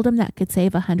Elizabeth told him that could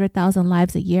save 100,000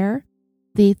 lives a year,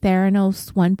 the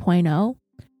Theranos 1.0,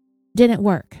 didn't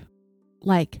work,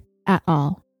 at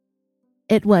all.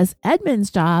 It was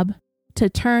Edmund's job to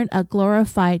turn a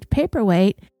glorified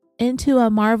paperweight into a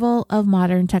marvel of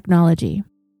modern technology.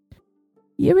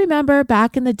 You remember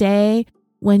back in the day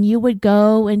when you would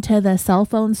go into the cell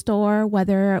phone store,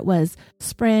 whether it was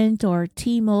Sprint or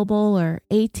T-Mobile or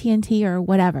AT&T or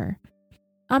whatever.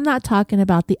 I'm not talking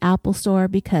about the Apple store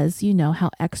because you know how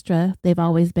extra they've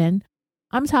always been.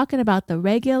 I'm talking about the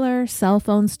regular cell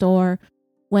phone store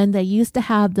when they used to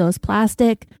have those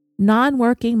plastic,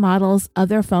 non-working models of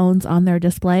their phones on their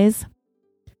displays.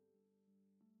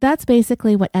 That's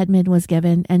basically what Edmund was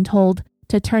given and told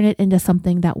to turn it into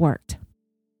something that worked.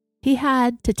 He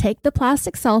had to take the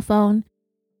plastic cell phone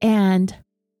and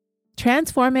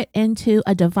transform it into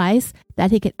a device that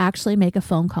he could actually make a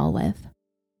phone call with.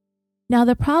 Now,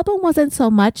 the problem wasn't so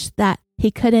much that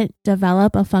he couldn't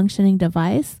develop a functioning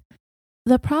device.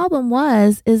 The problem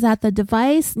is that the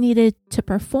device needed to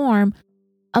perform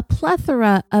a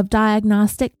plethora of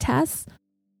diagnostic tests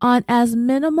on as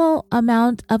minimal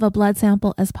amount of a blood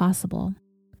sample as possible.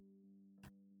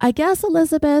 I guess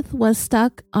Elizabeth was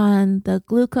stuck on the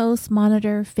glucose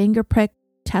monitor finger prick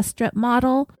test strip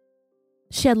model.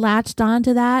 She had latched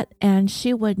onto that and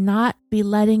she would not be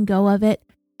letting go of it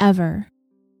ever.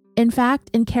 In fact,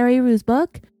 in Carey Rue's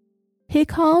book, he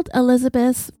called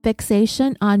Elizabeth's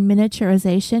fixation on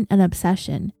miniaturization an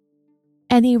obsession.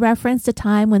 And he referenced a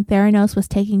time when Theranos was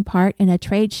taking part in a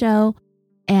trade show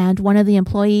and one of the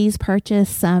employees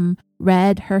purchased some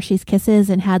red Hershey's Kisses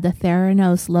and had the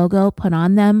Theranos logo put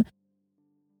on them.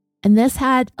 And this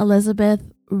had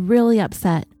Elizabeth really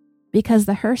upset because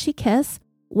the Hershey Kiss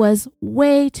was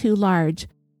way too large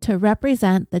to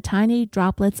represent the tiny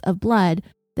droplets of blood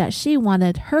that she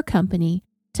wanted her company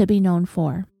to be known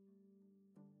for.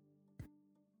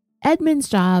 Edmund's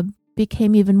job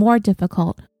became even more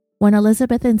difficult when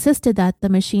Elizabeth insisted that the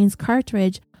machine's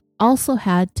cartridge also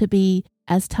had to be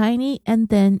as tiny and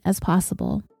thin as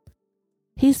possible.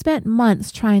 He spent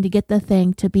months trying to get the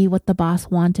thing to be what the boss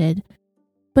wanted.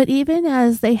 But even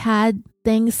as they had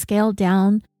things scaled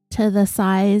down to the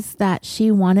size that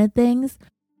she wanted things,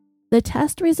 the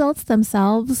test results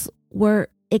themselves were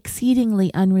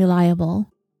exceedingly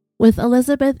unreliable, with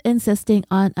Elizabeth insisting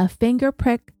on a finger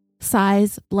prick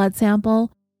size blood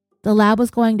sample. The lab was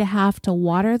going to have to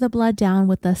water the blood down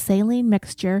with a saline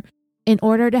mixture in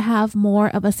order to have more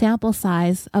of a sample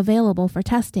size available for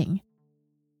testing.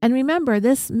 And remember,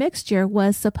 this mixture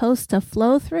was supposed to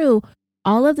flow through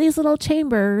all of these little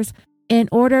chambers in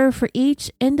order for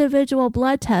each individual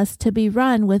blood test to be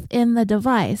run within the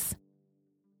device.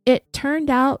 It turned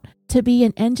out to be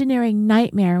an engineering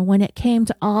nightmare when it came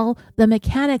to all the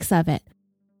mechanics of it.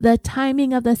 The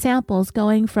timing of the samples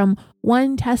going from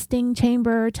one testing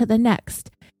chamber to the next,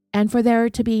 and for there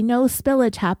to be no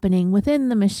spillage happening within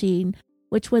the machine,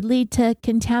 which would lead to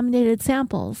contaminated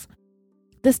samples.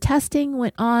 This testing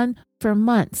went on for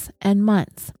months and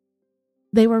months.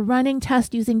 They were running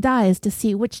tests using dyes to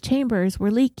see which chambers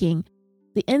were leaking.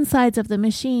 The insides of the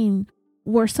machine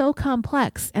were so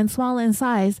complex and small in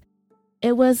size,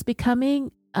 it was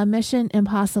becoming a mission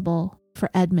impossible for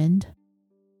Edmund.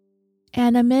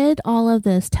 And amid all of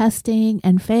this testing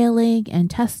and failing and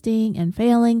testing and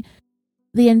failing,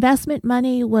 the investment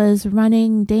money was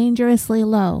running dangerously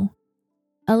low.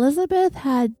 Elizabeth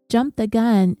had jumped the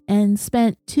gun and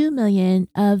spent $2 million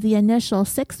of the initial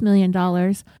 $6 million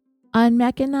on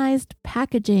mechanized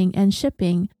packaging and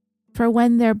shipping for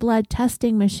when their blood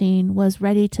testing machine was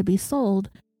ready to be sold.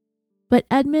 But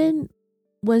Edmund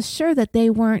was sure that they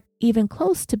weren't even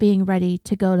close to being ready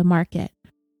to go to market.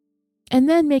 And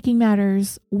then, making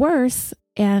matters worse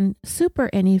and super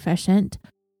inefficient,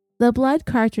 the blood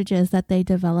cartridges that they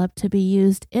developed to be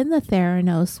used in the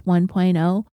Theranos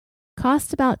 1.0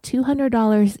 cost about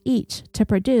 $200 each to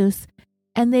produce,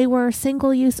 and they were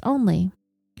single-use only.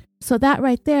 So that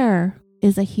right there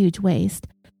is a huge waste,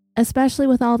 especially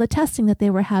with all the testing that they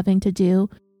were having to do,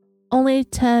 only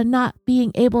to not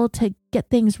being able to get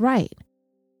things right.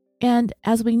 And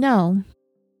as we know,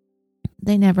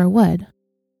 they never would.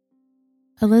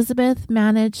 Elizabeth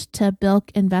managed to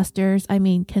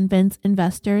convince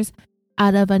investors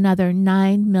out of another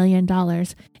 $9 million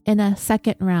in a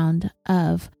second round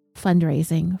of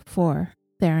fundraising for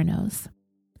Theranos.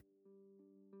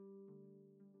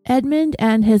 Edmund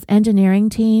and his engineering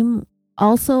team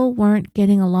also weren't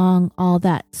getting along all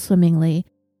that swimmingly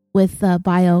with the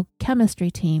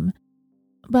biochemistry team,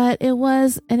 but it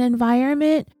was an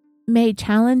environment made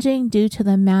challenging due to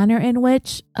the manner in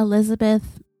which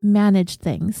Elizabeth managed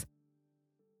things.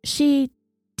 She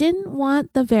didn't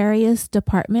want the various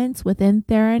departments within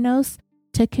Theranos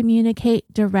to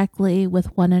communicate directly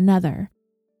with one another.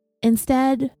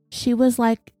 Instead, she was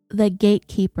like the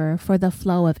gatekeeper for the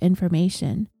flow of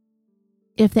information.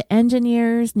 If the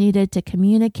engineers needed to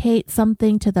communicate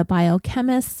something to the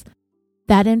biochemists,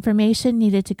 that information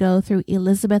needed to go through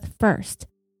Elizabeth first,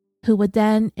 who would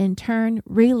then in turn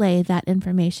relay that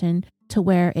information to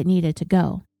where it needed to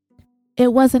go.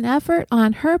 It was an effort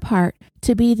on her part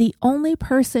to be the only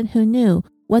person who knew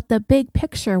what the big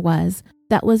picture was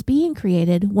that was being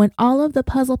created when all of the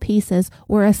puzzle pieces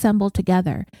were assembled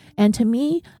together. And to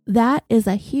me, that is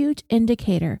a huge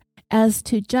indicator as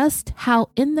to just how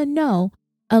in the know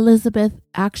Elizabeth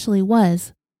actually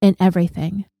was in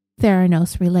everything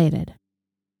Theranos related.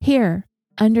 Here,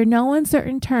 under no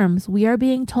uncertain terms, we are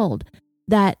being told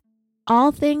that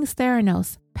all things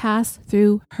Theranos pass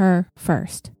through her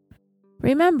first.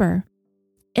 Remember,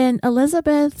 in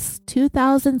Elizabeth's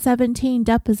 2017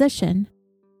 deposition,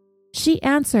 she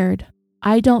answered,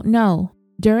 "I don't know,"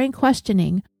 during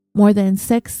questioning more than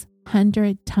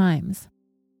 600 times.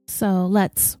 So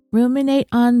let's ruminate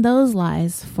on those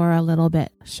lies for a little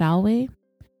bit, shall we?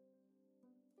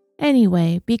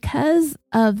 Anyway, because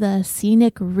of the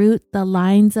scenic route the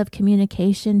lines of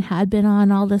communication had been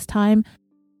on all this time,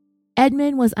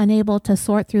 Edmund was unable to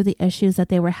sort through the issues that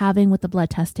they were having with the blood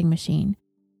testing machine.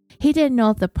 He didn't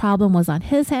know if the problem was on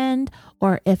his end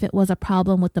or if it was a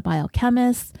problem with the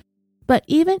biochemists. But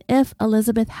even if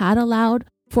Elizabeth had allowed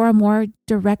for a more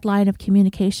direct line of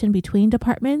communication between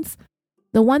departments,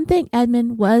 the one thing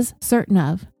Edmund was certain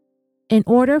of, in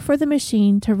order for the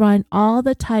machine to run all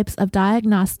the types of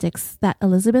diagnostics that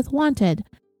Elizabeth wanted,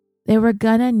 they were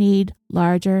gonna need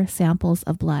larger samples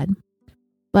of blood.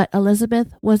 But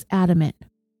Elizabeth was adamant.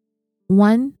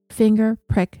 1 finger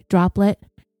prick droplet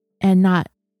and not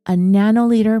a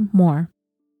nanoliter more.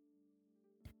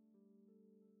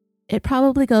 It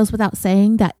probably goes without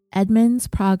saying that Edmund's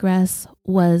progress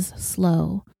was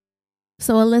slow.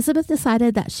 So Elizabeth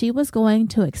decided that she was going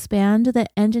to expand the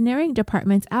engineering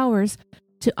department's hours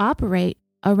to operate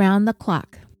around the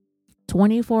clock,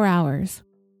 24 hours.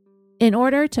 In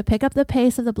order to pick up the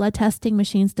pace of the blood testing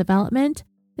machine's development,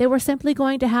 they were simply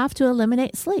going to have to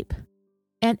eliminate sleep.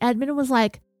 And Edmund was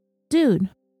like, "Dude,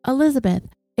 Elizabeth,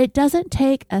 it doesn't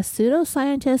take a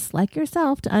pseudoscientist like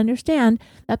yourself to understand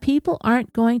that people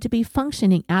aren't going to be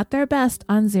functioning at their best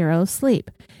on 0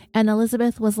 sleep." And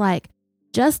Elizabeth was like,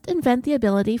 "Just invent the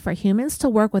ability for humans to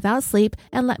work without sleep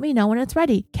and let me know when it's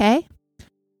ready, okay?"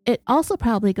 It also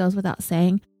probably goes without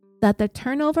saying that the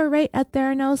turnover rate at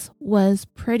Theranos was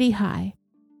pretty high,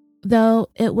 though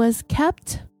it was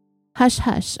kept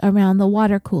hush-hush around the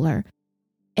water cooler.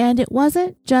 And it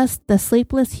wasn't just the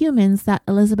sleepless humans that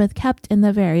Elizabeth kept in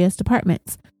the various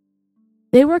departments.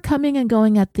 They were coming and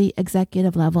going at the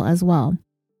executive level as well.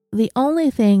 The only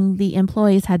thing the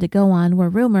employees had to go on were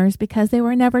rumors because they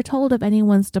were never told of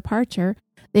anyone's departure.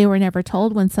 They were never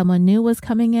told when someone new was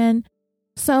coming in.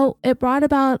 So it brought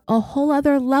about a whole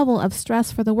other level of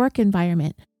stress for the work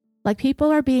environment. Like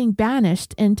people are being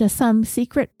banished into some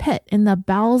secret pit in the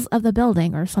bowels of the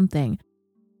building or something.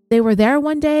 They were there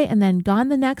one day and then gone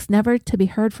the next, never to be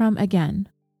heard from again.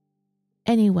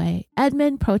 Anyway,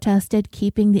 Edmund protested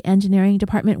keeping the engineering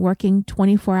department working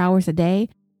 24 hours a day.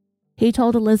 He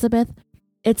told Elizabeth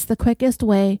it's the quickest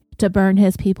way to burn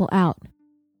his people out.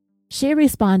 She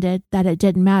responded that it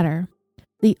didn't matter.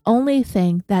 The only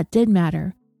thing that did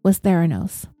matter was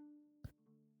Theranos.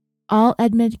 All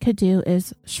Edmund could do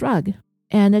is shrug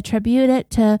and attribute it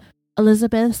to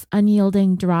Elizabeth's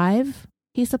unyielding drive,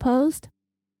 he supposed.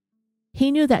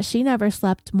 He knew that she never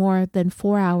slept more than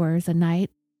 4 hours a night,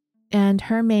 and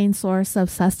her main source of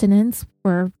sustenance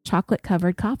were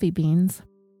chocolate-covered coffee beans.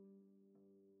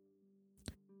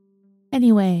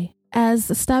 Anyway,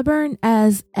 as stubborn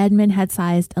as Edmund had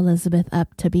sized Elizabeth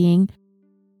up to being,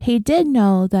 he did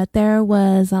know that there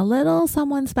was a little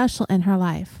someone special in her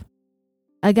life.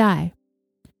 A guy.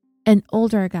 An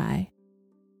older guy.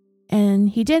 And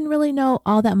he didn't really know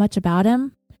all that much about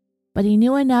him, but he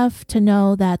knew enough to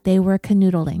know that they were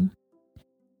canoodling.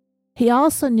 He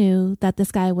also knew that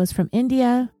this guy was from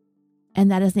India, and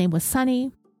that his name was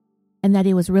Sonny, and that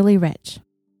he was really rich.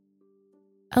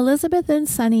 Elizabeth and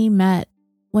Sonny met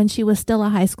when she was still a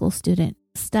high school student,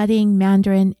 studying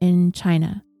Mandarin in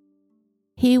China.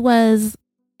 He was,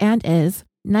 and is,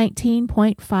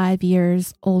 19.5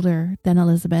 years older than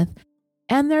Elizabeth,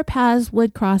 and their paths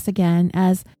would cross again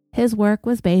as his work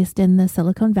was based in the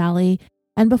Silicon Valley,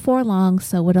 and before long,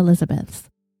 so would Elizabeth's.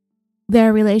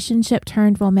 Their relationship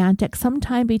turned romantic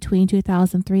sometime between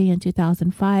 2003 and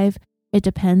 2005. It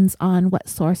depends on what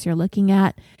source you're looking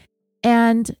at.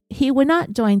 And he would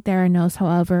not join Theranos,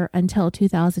 however, until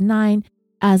 2009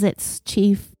 as its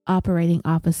chief operating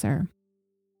officer.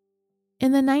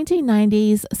 In the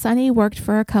 1990s, Sonny worked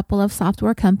for a couple of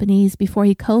software companies before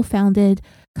he co-founded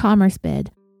CommerceBid,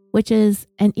 which is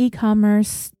an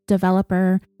e-commerce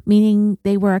developer, meaning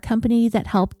they were a company that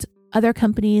helped other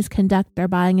companies conduct their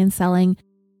buying and selling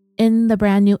in the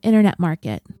brand new internet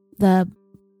market, the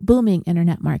booming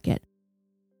internet market.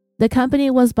 The company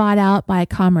was bought out by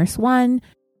Commerce One,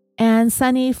 and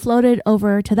Sonny floated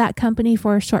over to that company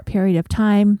for a short period of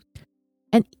time.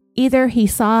 And either he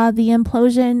saw the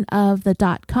implosion of the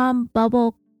 .com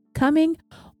bubble coming,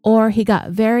 or he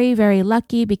got very, very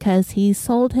lucky because he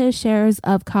sold his shares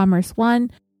of Commerce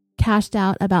One, cashed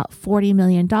out about $40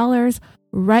 million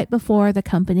right before the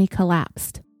company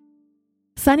collapsed.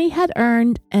 Sonny had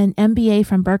earned an MBA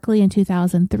from Berkeley in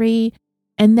 2003,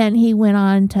 and then he went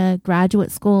on to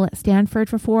graduate school at Stanford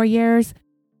for 4 years.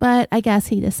 But I guess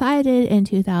he decided in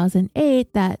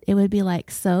 2008 that it would be like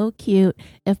so cute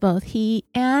if both he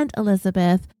and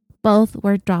Elizabeth both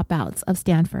were dropouts of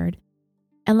Stanford.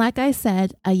 And like I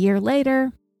said, a year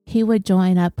later, he would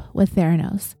join up with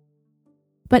Theranos.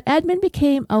 But Edmund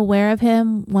became aware of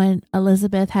him when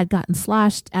Elizabeth had gotten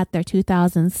sloshed at their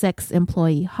 2006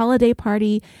 employee holiday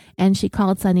party, and she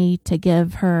called Sonny to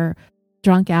give her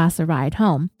drunk ass a ride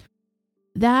home.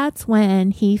 That's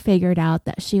when he figured out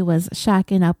that she was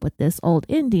shacking up with this old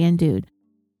Indian dude.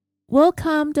 We'll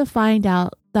come to find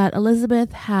out that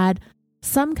Elizabeth had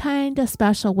some kind of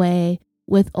special way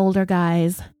with older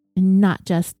guys, not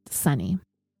just Sonny.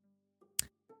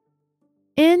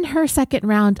 In her second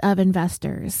round of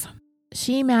investors,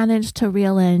 she managed to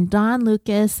reel in Don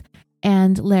Lucas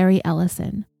and Larry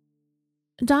Ellison.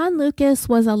 Don Lucas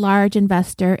was a large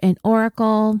investor in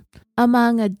Oracle,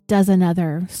 among a dozen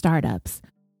other startups.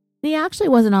 He actually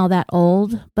wasn't all that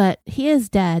old, but he is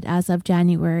dead as of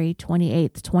January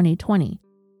 28th, 2020.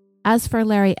 As for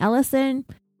Larry Ellison,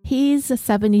 he's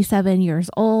 77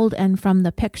 years old, and from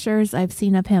the pictures I've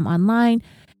seen of him online,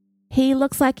 he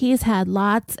looks like he's had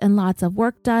lots and lots of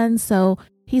work done, so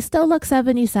he still looks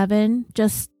 77,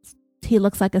 just he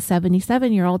looks like a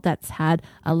 77-year-old that's had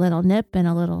a little nip and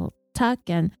a little tuck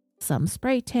and some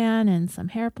spray tan and some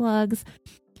hair plugs.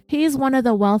 He's one of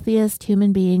the wealthiest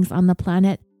human beings on the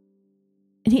planet,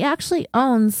 and he actually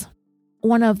owns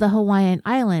one of the Hawaiian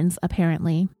Islands,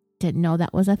 apparently. Didn't know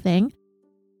that was a thing.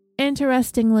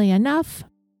 Interestingly enough,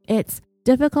 it's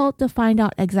difficult to find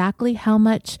out exactly how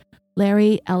much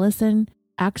Larry Ellison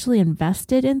actually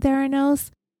invested in Theranos,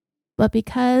 but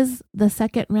because the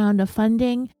second round of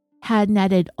funding had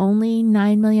netted only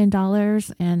 $9 million,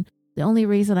 and the only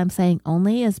reason I'm saying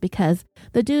only is because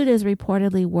the dude is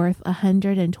reportedly worth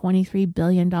 $123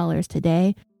 billion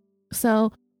today.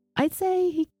 So I'd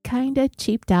say he kind of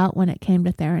cheaped out when it came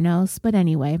to Theranos, but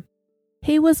anyway.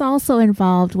 He was also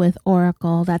involved with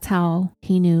Oracle. That's how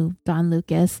he knew Don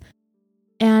Lucas.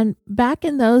 And back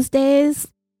in those days,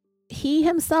 he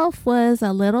himself was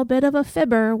a little bit of a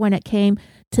fibber when it came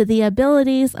to the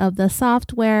abilities of the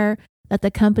software that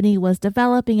the company was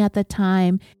developing at the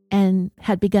time and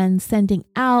had begun sending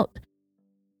out.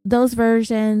 Those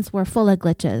versions were full of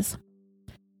glitches.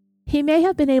 He may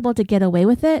have been able to get away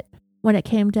with it when it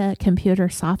came to computer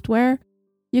software.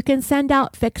 You can send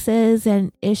out fixes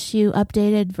and issue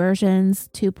updated versions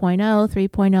 2.0,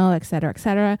 3.0,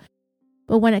 etc.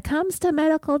 But when it comes to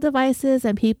medical devices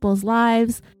and people's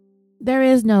lives, there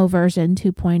is no version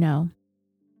 2.0.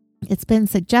 It's been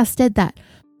suggested that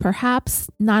perhaps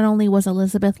not only was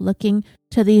Elizabeth looking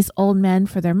to these old men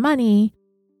for their money,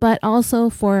 but also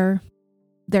for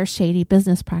their shady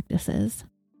business practices.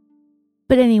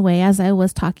 But anyway, as I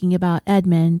was talking about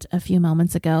Edmund a few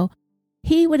moments ago,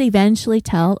 he would eventually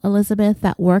tell Elizabeth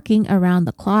that working around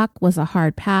the clock was a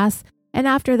hard pass, and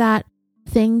after that,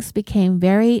 things became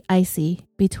very icy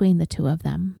between the two of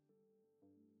them.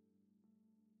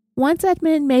 Once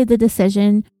Edmund made the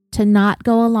decision to not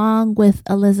go along with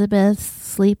Elizabeth's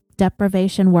sleep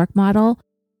deprivation work model,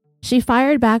 she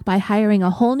fired back by hiring a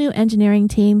whole new engineering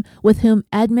team with whom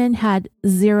Edmund had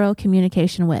zero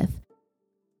communication with.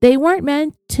 They weren't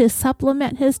meant to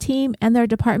supplement his team and their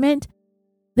department.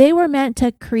 They were meant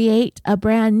to create a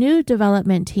brand new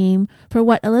development team for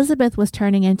what Elizabeth was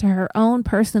turning into her own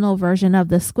personal version of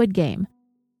the Squid Game.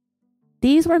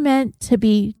 These were meant to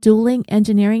be dueling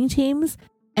engineering teams,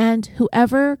 and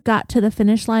whoever got to the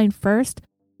finish line first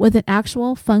with an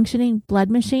actual functioning blood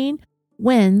machine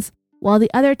wins, while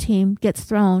the other team gets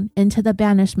thrown into the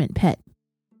banishment pit.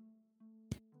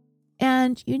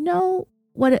 And you know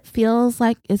what it feels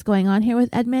like is going on here with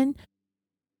Edmund?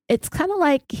 It's kind of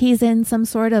like he's in some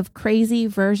sort of crazy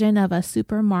version of a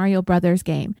Super Mario Brothers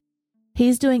game.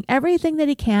 He's doing everything that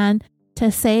he can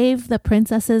to save the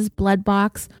princess's blood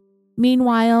box.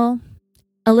 Meanwhile,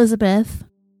 Elizabeth,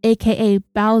 aka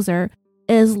Bowser,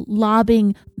 is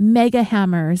lobbing mega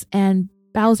hammers and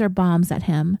Bowser bombs at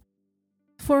him.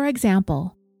 For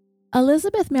example,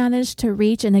 Elizabeth managed to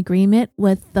reach an agreement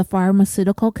with the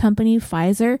pharmaceutical company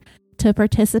Pfizer to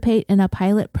participate in a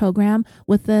pilot program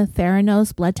with the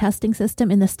Theranos blood testing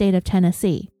system in the state of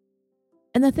Tennessee.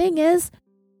 And the thing is,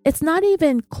 it's not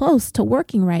even close to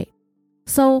working right.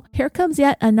 So here comes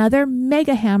yet another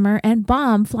mega hammer and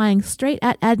bomb flying straight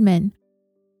at Edmund.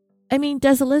 I mean,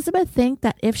 does Elizabeth think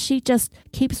that if she just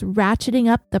keeps ratcheting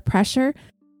up the pressure,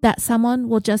 that someone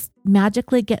will just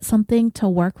magically get something to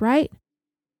work right?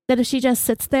 That if she just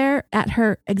sits there at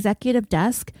her executive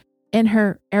desk in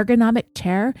her ergonomic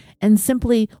chair and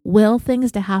simply will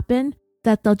things to happen,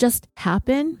 that they'll just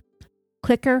happen?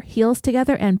 Click her heels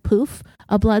together and poof,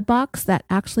 a blood box that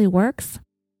actually works?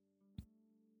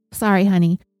 Sorry,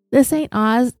 honey. This ain't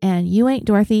Oz and you ain't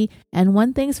Dorothy, and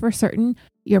one thing's for certain,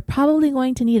 you're probably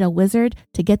going to need a wizard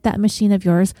to get that machine of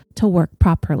yours to work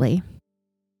properly.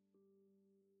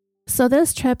 So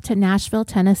this trip to Nashville,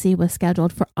 Tennessee was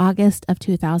scheduled for August of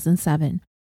 2007.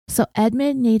 So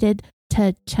Edmund needed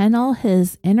to channel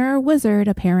his inner wizard,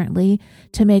 apparently,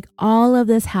 to make all of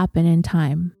this happen in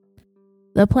time.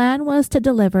 The plan was to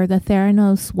deliver the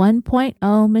Theranos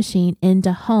 1.0 machine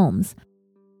into homes.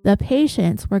 The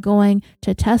patients were going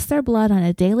to test their blood on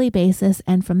a daily basis,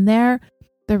 and from there,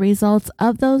 the results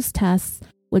of those tests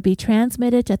would be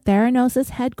transmitted to Theranos'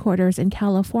 headquarters in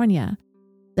California.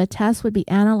 The tests would be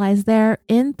analyzed there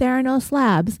in Theranos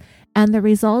labs, and the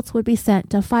results would be sent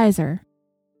to Pfizer.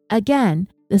 Again,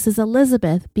 this is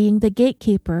Elizabeth being the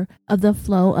gatekeeper of the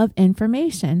flow of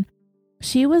information.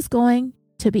 She was going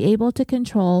to be able to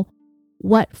control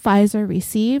what Pfizer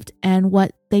received and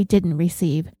what they didn't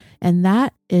receive, and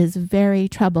that is very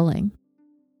troubling.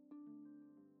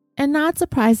 And not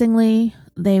surprisingly,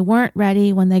 they weren't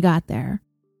ready when they got there.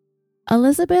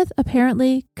 Elizabeth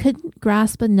apparently couldn't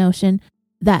grasp the notion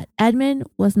that Edmund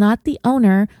was not the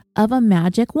owner of a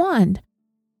magic wand.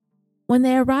 When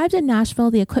they arrived in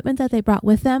Nashville, the equipment that they brought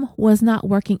with them was not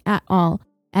working at all,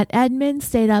 and Edmund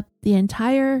stayed up the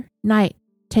entire night,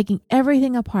 taking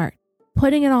everything apart,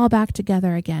 putting it all back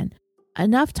together again.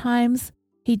 Enough times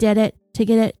he did it to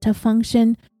get it to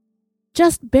function,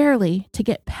 just barely to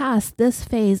get past this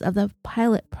phase of the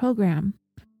pilot program.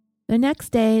 The next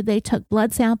day, they took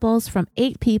blood samples from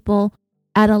 8 people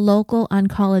at a local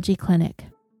oncology clinic,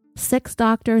 6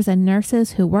 doctors and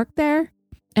nurses who worked there,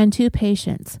 and 2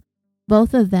 patients,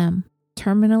 both of them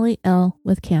terminally ill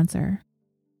with cancer.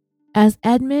 As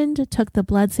Edmund took the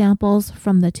blood samples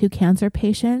from the 2 cancer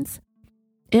patients,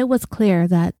 it was clear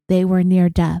that they were near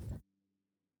death.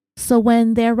 So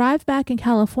when they arrived back in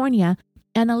California,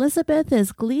 and Elizabeth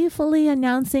is gleefully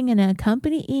announcing in a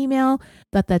company email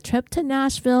that the trip to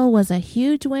Nashville was a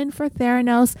huge win for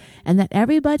Theranos and that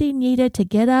everybody needed to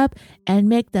get up and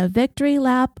make the victory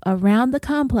lap around the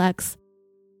complex,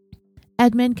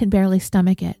 Edmund can barely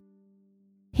stomach it.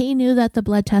 He knew that the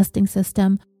blood testing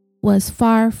system was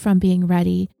far from being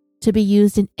ready to be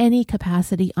used in any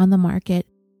capacity on the market.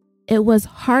 It was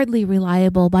hardly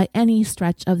reliable by any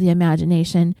stretch of the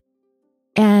imagination.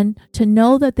 And to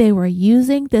know that they were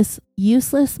using this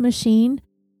useless machine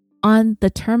on the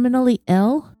terminally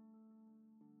ill,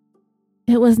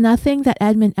 it was nothing that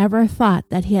Edmund ever thought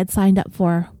that he had signed up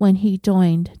for when he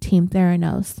joined Team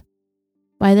Theranos.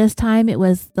 By this time, it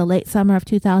was the late summer of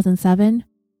 2007.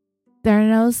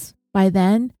 Theranos, by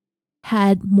then,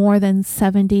 had more than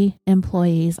 70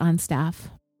 employees on staff.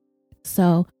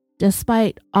 So,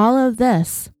 despite all of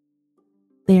this,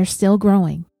 they are still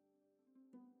growing.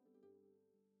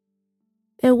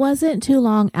 It wasn't too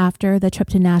long after the trip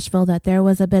to Nashville that there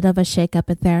was a bit of a shakeup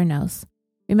at Theranos.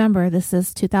 Remember, this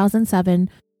is 2007,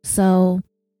 so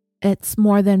it's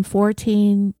more than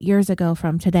 14 years ago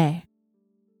from today.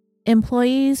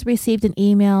 Employees received an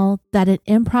email that an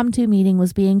impromptu meeting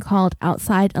was being called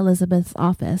outside Elizabeth's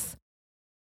office.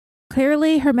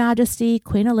 Clearly, Her Majesty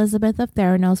Queen Elizabeth of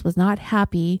Theranos was not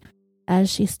happy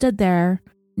as she stood there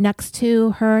next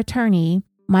to her attorney,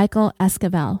 Michael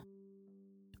Esquivel.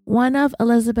 One of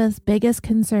Elizabeth's biggest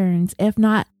concerns, if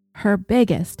not her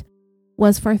biggest,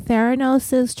 was for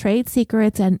Theranos' trade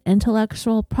secrets and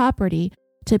intellectual property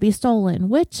to be stolen,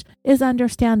 which is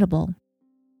understandable.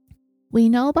 We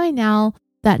know by now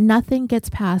that nothing gets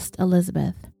past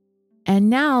Elizabeth, and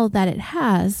now that it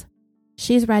has,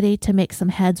 she's ready to make some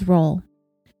heads roll.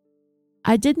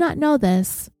 I did not know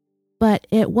this, but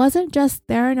it wasn't just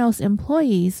Theranos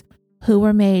employees who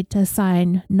were made to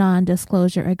sign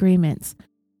non-disclosure agreements,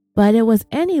 but it was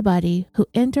anybody who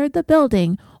entered the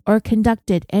building or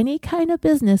conducted any kind of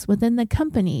business within the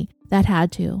company that had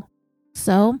to.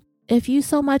 So, if you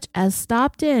so much as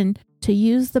stopped in to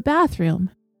use the bathroom,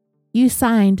 you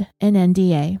signed an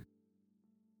NDA.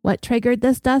 What triggered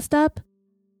this dust-up?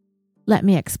 Let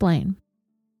me explain.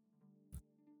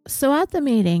 So at the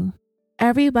meeting,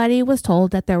 everybody was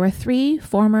told that there were 3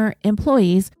 former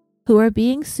employees who were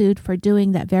being sued for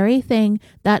doing that very thing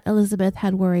that Elizabeth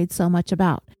had worried so much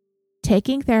about,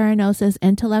 taking Theranos'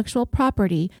 intellectual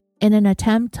property in an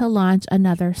attempt to launch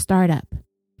another startup.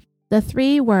 The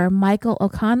 3 were Michael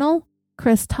O'Connell,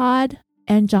 Chris Todd,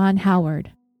 and John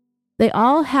Howard. They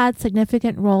all had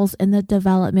significant roles in the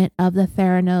development of the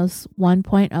Theranos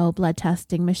 1.0 blood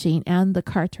testing machine and the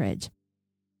cartridge.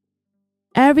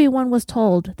 Everyone was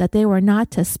told that they were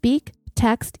not to speak,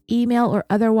 text, email, or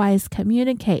otherwise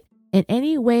communicate in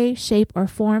any way, shape, or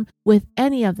form with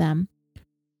any of them.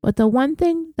 But the one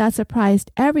thing that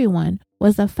surprised everyone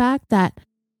was the fact that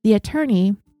the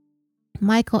attorney,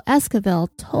 Michael Esquivel,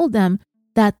 told them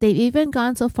that they've even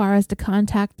gone so far as to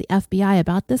contact the FBI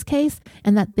about this case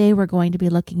and that they were going to be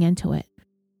looking into it.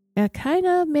 It kind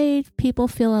of made people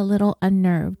feel a little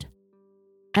unnerved.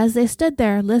 As they stood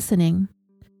there listening,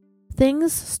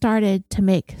 things started to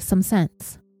make some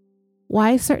sense.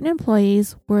 Why certain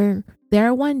employees were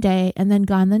there one day and then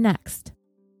gone the next.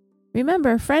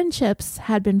 Remember, friendships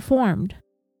had been formed,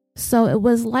 so it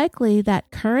was likely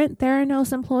that current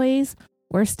Theranos employees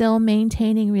were still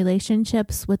maintaining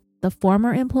relationships with the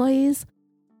former employees.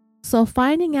 So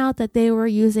finding out that they were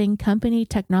using company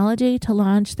technology to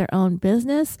launch their own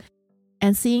business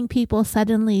and seeing people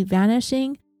suddenly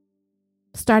vanishing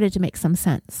started to make some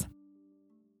sense.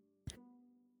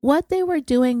 What they were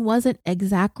doing wasn't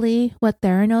exactly what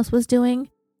Theranos was doing,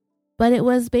 but it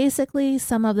was basically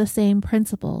some of the same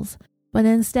principles. But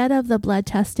instead of the blood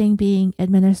testing being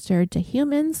administered to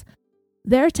humans,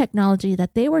 their technology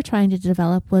that they were trying to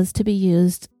develop was to be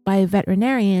used by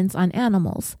veterinarians on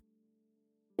animals.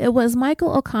 It was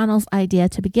Michael O'Connell's idea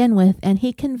to begin with, and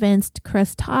he convinced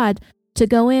Chris Todd to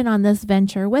go in on this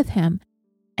venture with him.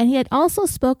 And he had also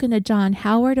spoken to John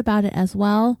Howard about it as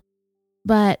well,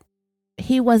 but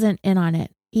he wasn't in on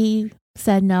it. He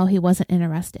said no, he wasn't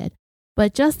interested.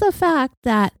 But just the fact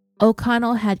that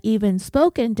O'Connell had even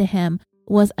spoken to him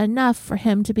was enough for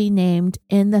him to be named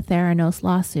in the Theranos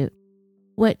lawsuit,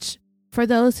 which, for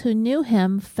those who knew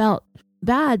him, felt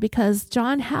bad because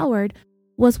John Howard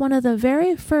was one of the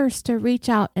very first to reach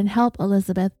out and help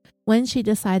Elizabeth when she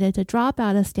decided to drop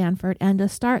out of Stanford and to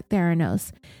start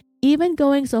Theranos, even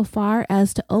going so far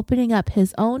as to opening up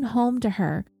his own home to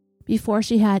her before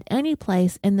she had any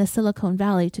place in the Silicon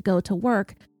Valley to go to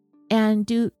work and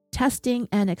do testing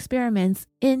and experiments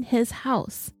in his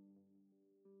house.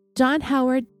 John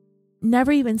Howard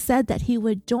never even said that he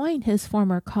would join his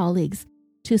former colleagues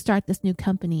to start this new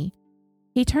company.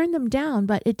 He turned them down,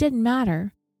 but it didn't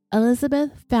matter.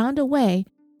 Elizabeth found a way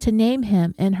to name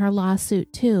him in her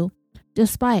lawsuit too,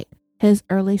 despite his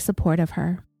early support of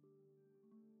her.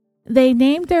 They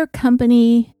named their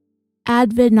company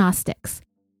Advidnostics,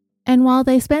 and while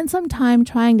they spent some time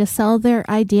trying to sell their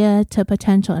idea to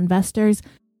potential investors,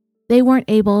 they weren't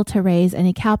able to raise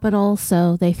any capital,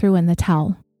 so they threw in the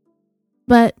towel.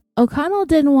 But O'Connell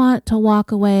didn't want to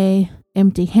walk away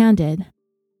empty-handed.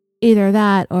 Either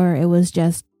that or it was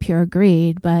just pure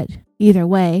greed, but either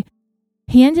way,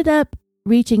 he ended up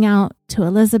reaching out to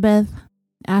Elizabeth,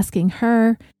 asking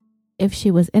her if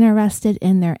she was interested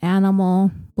in their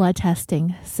animal blood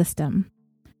testing system.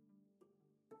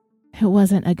 It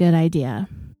wasn't a good idea.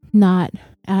 Not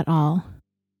at all.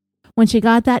 When she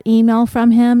got that email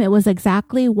from him, it was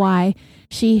exactly why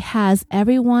she has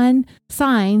everyone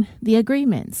sign the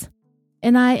agreements.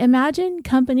 And I imagine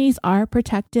companies are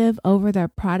protective over their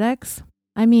products.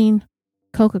 I mean,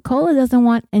 Coca-Cola doesn't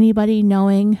want anybody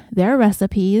knowing their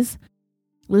recipes.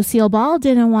 Lucille Ball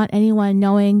didn't want anyone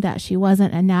knowing that she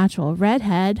wasn't a natural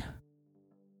redhead.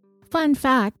 Fun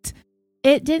fact,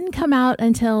 it didn't come out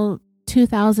until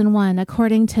 2001,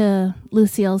 according to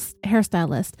Lucille's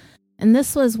hairstylist. And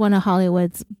this was one of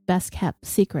Hollywood's best kept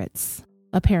secrets,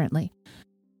 apparently.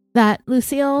 That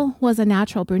Lucille was a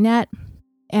natural brunette,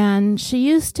 and she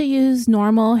used to use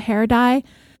normal hair dye,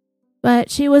 but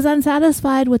she was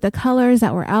unsatisfied with the colors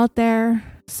that were out there.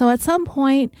 So at some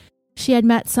point, she had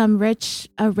met some rich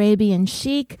Arabian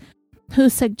sheik who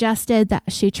suggested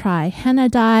that she try henna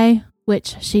dye,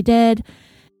 which she did,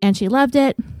 and she loved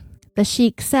it. The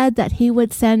sheik said that he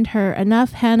would send her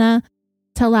enough henna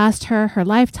to last her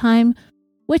lifetime,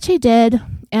 which he did,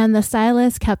 and the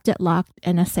stylist kept it locked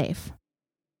in a safe.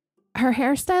 Her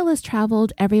hairstylist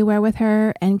traveled everywhere with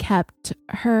her and kept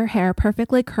her hair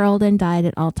perfectly curled and dyed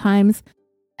at all times,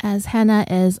 as henna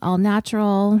is all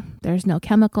natural, there's no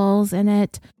chemicals in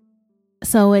it.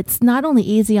 So it's not only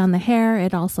easy on the hair,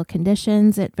 it also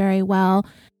conditions it very well,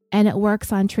 and it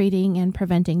works on treating and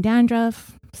preventing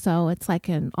dandruff. So it's like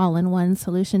an all-in-one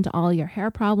solution to all your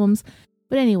hair problems.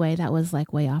 But anyway, that was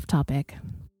like way off topic.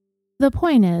 The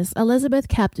point is, Elizabeth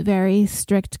kept very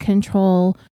strict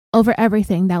control over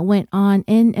everything that went on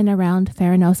in and around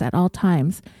Theranos at all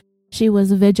times. She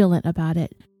was vigilant about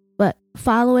it. But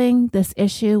following this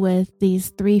issue with these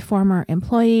 3 former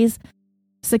employees,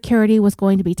 security was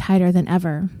going to be tighter than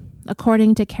ever.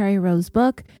 According to Carrie Rowe's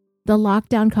book, the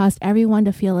lockdown caused everyone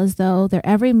to feel as though their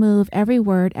every move, every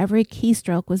word, every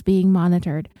keystroke was being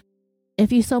monitored.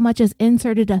 If you so much as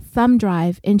inserted a thumb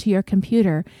drive into your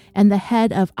computer and the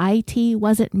head of IT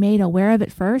wasn't made aware of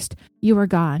it first, you were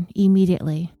gone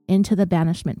immediately into the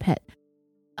banishment pit.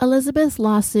 Elizabeth's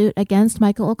lawsuit against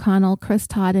Michael O'Connell, Chris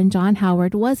Todd, and John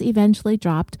Howard was eventually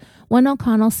dropped when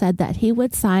O'Connell said that he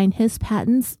would sign his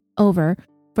patents over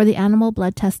for the animal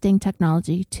blood testing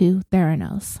technology to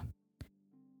Theranos.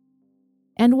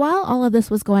 And while all of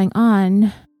this was going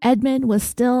on, Edmund was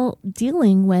still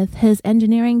dealing with his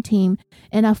engineering team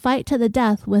in a fight to the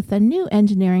death with the new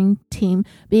engineering team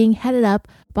being headed up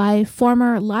by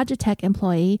former Logitech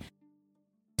employee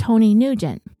Tony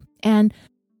Nugent. And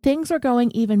things were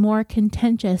growing even more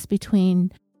contentious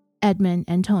between Edmund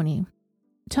and Tony.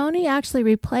 Tony actually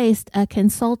replaced a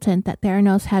consultant that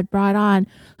Theranos had brought on,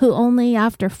 who only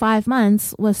after 5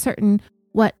 months was certain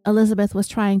what Elizabeth was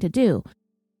trying to do: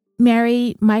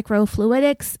 marry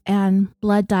microfluidics and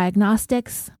blood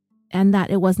diagnostics, and that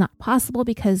it was not possible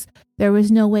because there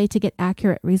was no way to get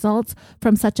accurate results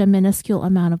from such a minuscule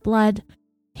amount of blood.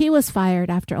 He was fired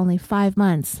after only 5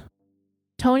 months.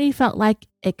 Tony felt like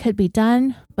it could be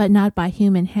done, but not by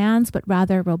human hands, but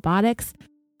rather robotics.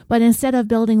 But instead of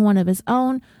building one of his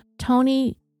own,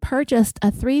 Tony purchased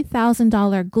a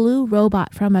 $3,000 glue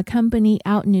robot from a company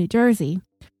out in New Jersey.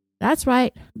 That's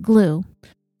right, glue.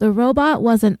 The robot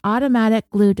was an automatic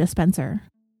glue dispenser.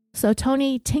 So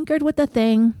Tony tinkered with the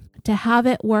thing to have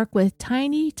it work with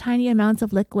tiny, tiny amounts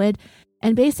of liquid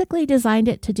and basically designed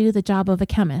it to do the job of a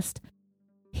chemist.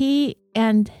 He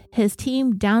and his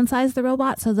team downsized the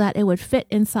robot so that it would fit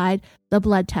inside the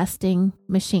blood testing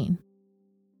machine.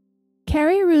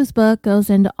 Carrie Rowe's book goes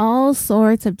into all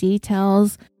sorts of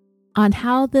details on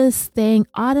how this thing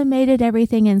automated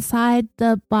everything inside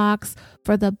the box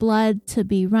for the blood to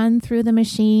be run through the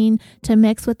machine, to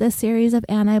mix with a series of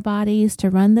antibodies, to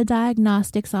run the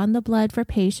diagnostics on the blood for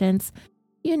patients.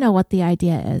 You know what the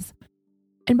idea is.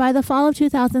 And by the fall of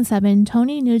 2007,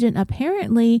 Tony Nugent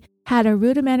apparently had a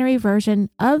rudimentary version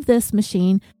of this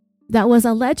machine that was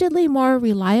allegedly more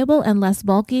reliable and less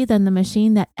bulky than the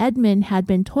machine that Edmund had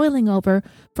been toiling over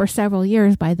for several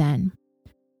years by then.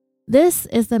 This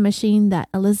is the machine that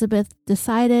Elizabeth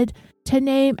decided to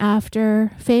name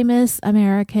after famous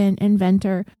American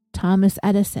inventor Thomas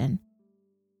Edison,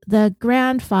 the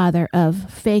grandfather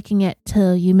of faking it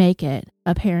till you make it,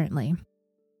 apparently.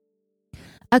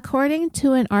 According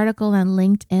to an article on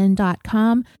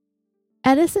LinkedIn.com,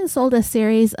 Edison sold a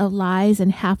series of lies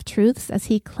and half-truths as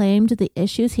he claimed the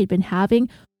issues he'd been having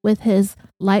with his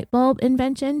light bulb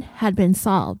invention had been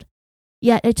solved.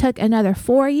 Yet it took another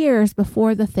 4 years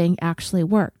before the thing actually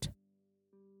worked.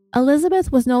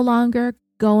 Elizabeth was no longer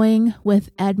going with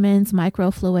Edmund's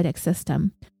microfluidic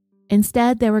system.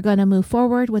 Instead, they were going to move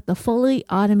forward with the fully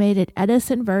automated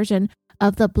Edison version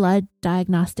of the blood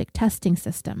diagnostic testing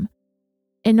system.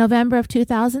 In November of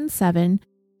 2007,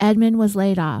 Edmund was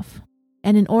laid off,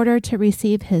 and in order to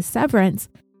receive his severance,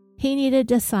 he needed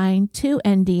to sign 2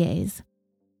 NDAs,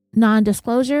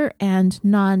 non-disclosure and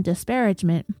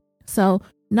non-disparagement. So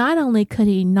not only could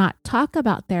he not talk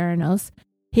about Theranos,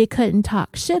 he couldn't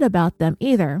talk shit about them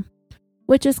either,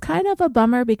 which is kind of a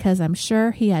bummer because I'm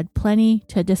sure he had plenty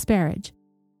to disparage.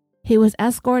 He was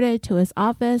escorted to his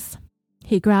office,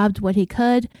 he grabbed what he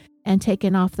could, and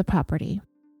taken off the property.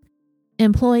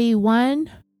 Employee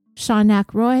 1,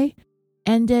 Shaunak Roy,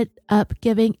 ended up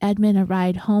giving Edmund a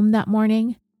ride home that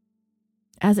morning.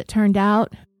 As it turned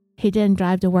out, he didn't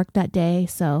drive to work that day,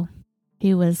 so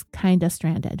he was kind of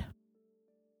stranded.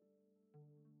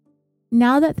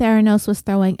 Now that Theranos was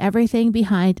throwing everything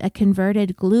behind a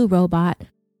converted glue robot,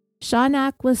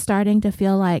 Shaunak was starting to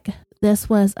feel like this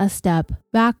was a step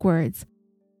backwards.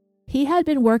 He had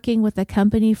been working with the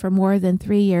company for more than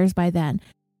 3 years by then,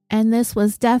 and this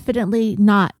was definitely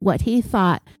not what he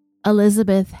thought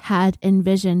Elizabeth had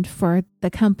envisioned for the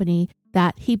company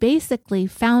that he basically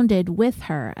founded with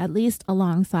her, at least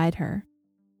alongside her.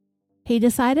 He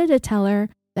decided to tell her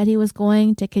that he was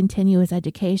going to continue his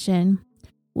education,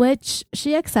 which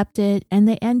she accepted, and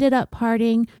they ended up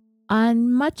parting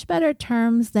on much better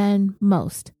terms than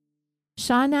most.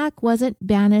 Shawnack wasn't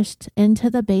banished into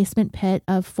the basement pit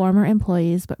of former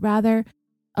employees, but rather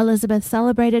Elizabeth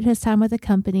celebrated his time with the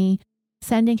company,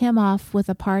 sending him off with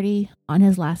a party on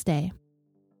his last day.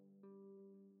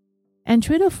 And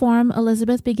true to form,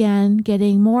 Elizabeth began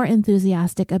getting more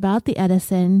enthusiastic about the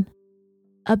Edison,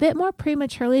 a bit more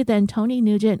prematurely than Tony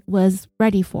Nugent was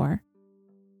ready for.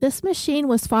 This machine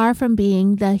was far from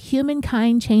being the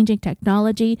humankind-changing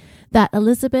technology that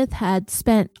Elizabeth had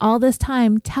spent all this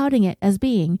time touting it as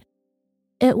being.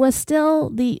 It was still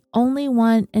the only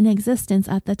one in existence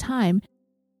at the time,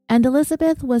 and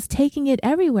Elizabeth was taking it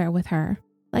everywhere with her,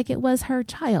 like it was her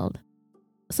child.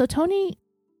 So Tony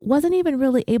wasn't even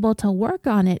really able to work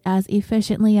on it as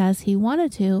efficiently as he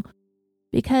wanted to,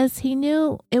 because he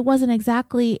knew it wasn't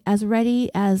exactly as ready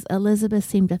as Elizabeth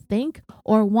seemed to think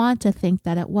or want to think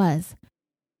that it was.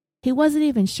 He wasn't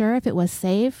even sure if it was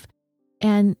safe,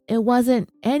 and it wasn't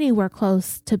anywhere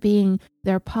close to being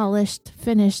their polished,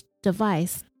 finished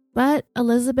device. But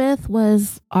Elizabeth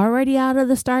was already out of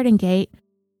the starting gate,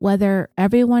 whether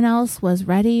everyone else was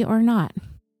ready or not.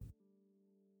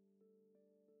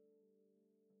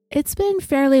 It's been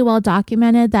fairly well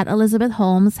documented that Elizabeth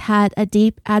Holmes had a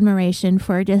deep admiration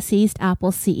for deceased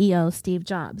Apple CEO Steve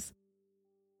Jobs.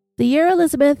 The year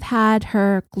Elizabeth had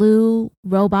her glue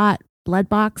robot blood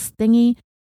box thingy,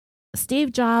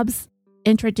 Steve Jobs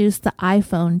introduced the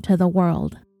iPhone to the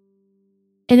world.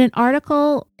 In an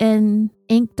article in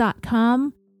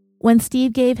Inc.com, when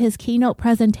Steve gave his keynote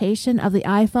presentation of the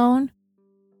iPhone,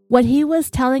 what he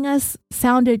was telling us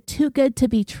sounded too good to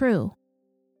be true.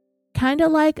 Kind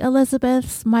of like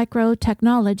Elizabeth's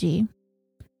micro-technology.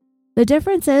 The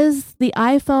difference is the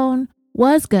iPhone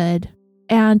was good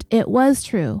and it was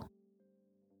true.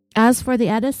 As for the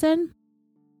Edison,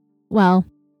 well,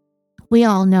 we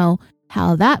all know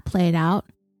how that played out,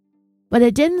 but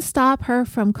it didn't stop her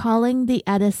from calling the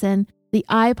Edison the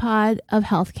iPod of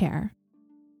healthcare.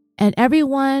 And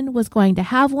everyone was going to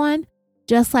have one,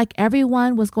 just like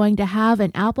everyone was going to have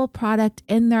an Apple product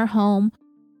in their home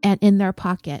and in their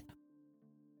pocket.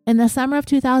 In the summer of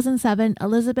 2007,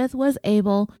 Elizabeth was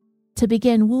able to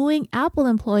begin wooing Apple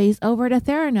employees over to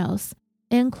Theranos,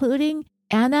 including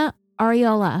Anna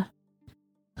Ariola,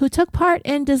 who took part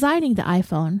in designing the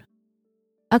iPhone.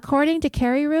 According to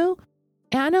Carrie Rue,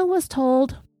 Anna was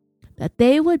told that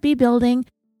they would be building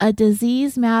a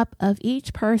disease map of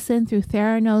each person through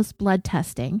Theranos blood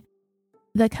testing.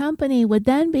 The company would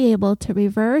then be able to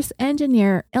reverse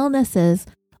engineer illnesses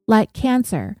like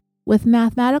cancer with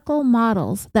mathematical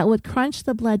models that would crunch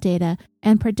the blood data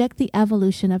and predict the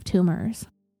evolution of tumors.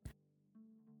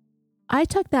 I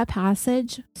took that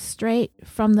passage straight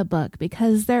from the book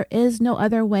because there is no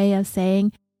other way of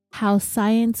saying how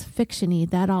science fiction-y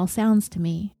that all sounds to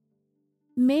me.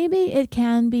 Maybe it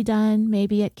can be done,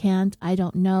 maybe it can't, I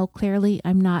don't know. Clearly,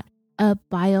 I'm not a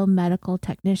biomedical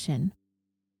technician.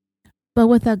 But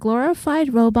with a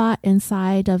glorified robot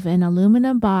inside of an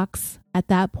aluminum box at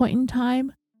that point in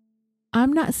time,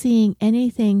 I'm not seeing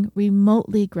anything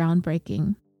remotely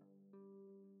groundbreaking.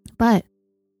 But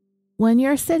when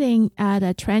you're sitting at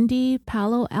a trendy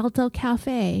Palo Alto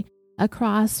cafe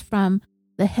across from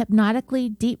the hypnotically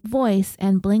deep voice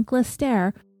and blinkless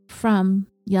stare from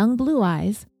young Blue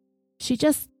Eyes, she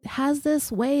just has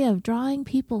this way of drawing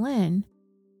people in.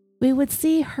 We would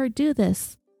see her do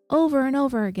this over and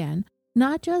over again,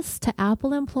 not just to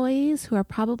Apple employees who are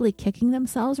probably kicking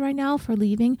themselves right now for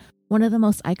leaving one of the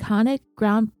most iconic,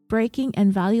 groundbreaking,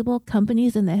 and valuable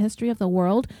companies in the history of the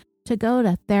world to go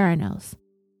to Theranos,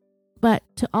 but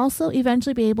to also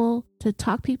eventually be able to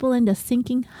talk people into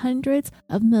sinking hundreds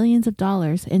of millions of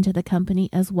dollars into the company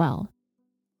as well.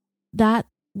 That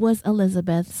was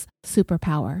Elizabeth's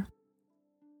superpower.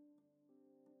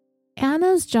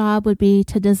 Anna's job would be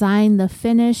to design the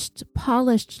finished,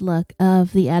 polished look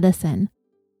of the Edison,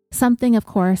 something, of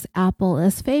course, Apple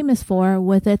is famous for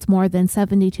with its more than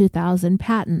 72,000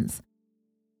 patents.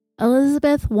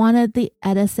 Elizabeth wanted the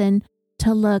Edison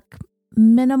to look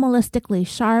minimalistically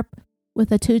sharp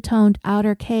with a two-toned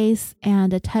outer case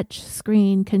and a touch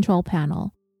screen control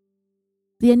panel.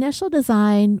 The initial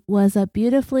design was a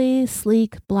beautifully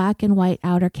sleek black and white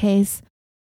outer case,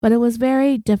 but it was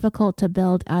very difficult to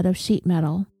build out of sheet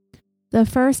metal. The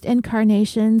first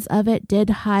incarnations of it did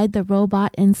hide the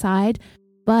robot inside,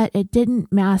 but it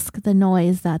didn't mask the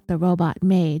noise that the robot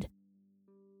made.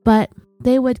 But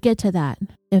they would get to that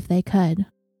if they could.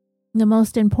 The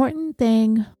most important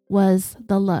thing was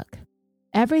the look.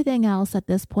 Everything else at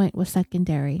this point was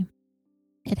secondary.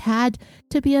 It had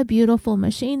to be a beautiful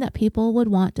machine that people would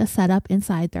want to set up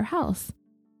inside their house.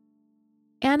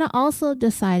 Anna also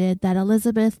decided that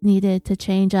Elizabeth needed to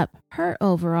change up her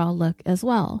overall look as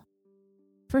well.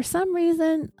 For some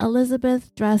reason,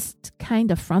 Elizabeth dressed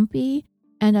kind of frumpy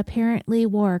and apparently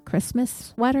wore Christmas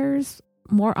sweaters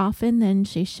more often than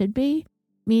she should be,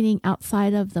 meaning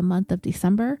outside of the month of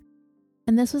December.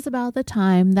 And this was about the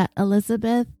time that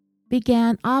Elizabeth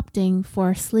began opting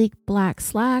for sleek black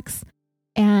slacks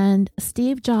and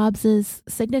Steve Jobs'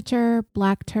 signature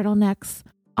black turtlenecks,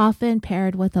 often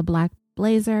paired with a black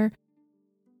blazer,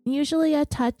 usually a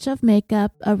touch of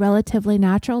makeup, a relatively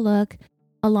natural look,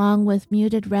 along with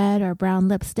muted red or brown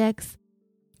lipsticks.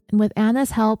 And with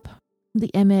Anna's help,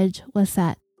 the image was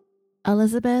set.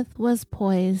 Elizabeth was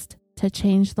poised to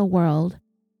change the world.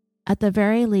 At the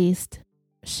very least,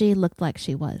 she looked like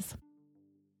she was.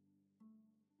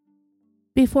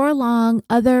 Before long,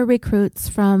 other recruits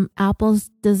from Apple's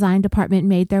design department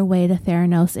made their way to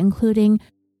Theranos, including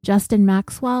Justin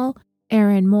Maxwell,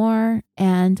 Aaron Moore,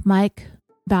 and Mike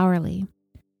Bowerly.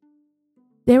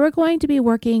 They were going to be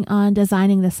working on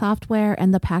designing the software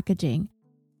and the packaging,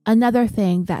 another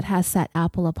thing that has set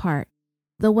Apple apart.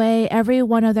 The way every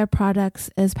one of their products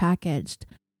is packaged.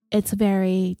 It's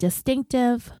very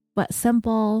distinctive, but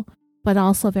simple, but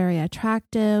also very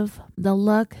attractive. The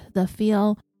look, the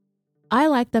feel. I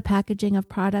like the packaging of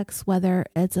products, whether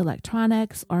it's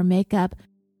electronics or makeup.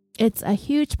 It's a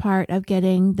huge part of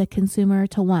getting the consumer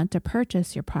to want to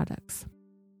purchase your products.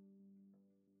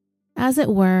 As it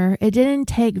were, it didn't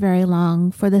take very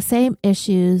long for the same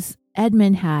issues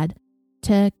Edmund had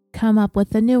to come up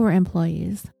with the newer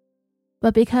employees.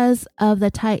 But because of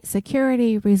the tight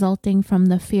security resulting from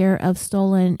the fear of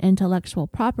stolen intellectual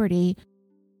property,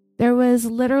 there was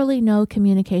literally no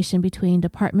communication between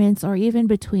departments or even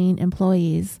between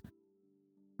employees.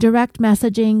 Direct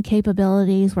messaging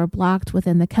capabilities were blocked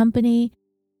within the company,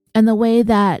 and the way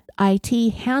that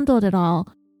IT handled it all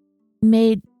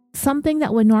made something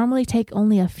that would normally take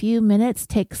only a few minutes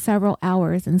take several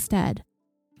hours instead.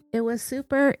 It was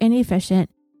super inefficient,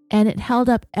 and it held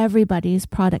up everybody's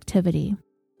productivity.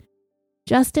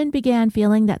 Justin began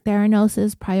feeling that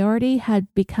Theranos' priority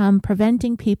had become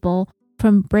preventing people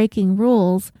from breaking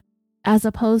rules as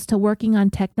opposed to working on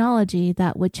technology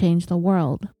that would change the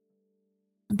world.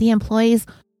 The employees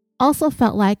also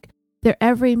felt like their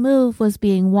every move was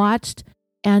being watched,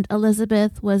 and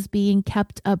Elizabeth was being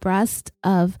kept abreast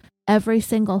of every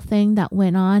single thing that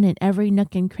went on in every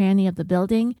nook and cranny of the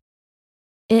building.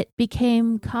 It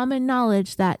became common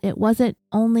knowledge that it wasn't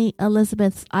only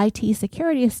Elizabeth's IT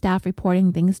security staff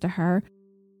reporting things to her,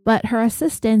 but her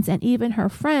assistants and even her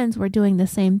friends were doing the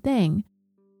same thing.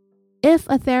 If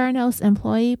a Theranos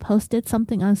employee posted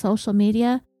something on social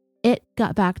media, it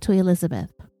got back to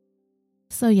Elizabeth.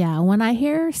 So yeah, when I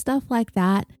hear stuff like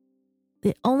that,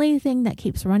 the only thing that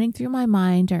keeps running through my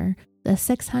mind are the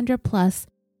 600 plus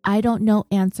I don't know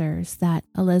answers that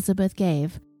Elizabeth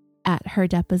gave at her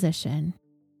deposition,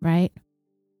 right?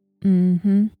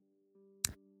 I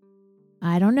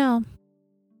don't know.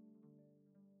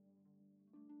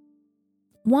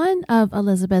 One of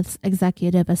Elizabeth's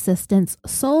executive assistants'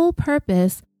 sole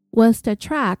purpose was to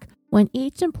track when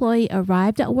each employee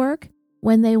arrived at work,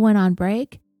 when they went on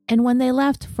break, and when they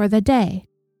left for the day.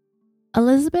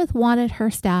 Elizabeth wanted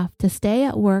her staff to stay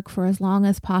at work for as long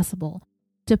as possible,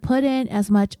 to put in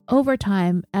as much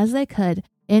overtime as they could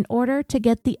in order to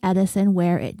get the Edison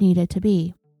where it needed to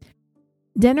be.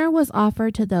 Dinner was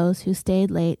offered to those who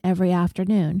stayed late every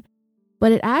afternoon,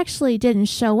 but it actually didn't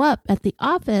show up at the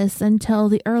office until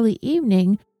the early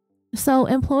evening, so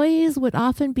employees would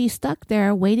often be stuck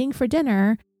there waiting for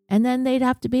dinner, and then they'd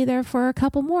have to be there for a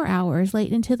couple more hours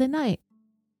late into the night.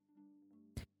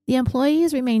 The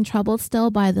employees remained troubled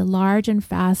still by the large and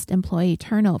fast employee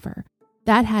turnover.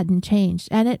 That hadn't changed,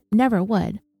 and it never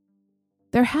would.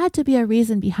 There had to be a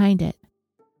reason behind it.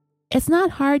 It's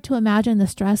not hard to imagine the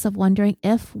stress of wondering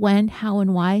if, when, how,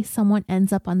 and why someone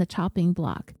ends up on the chopping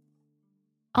block.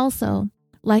 Also,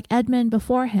 like Edmund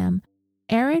before him,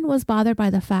 Aaron was bothered by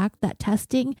the fact that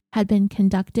testing had been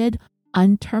conducted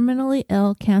on terminally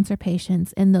ill cancer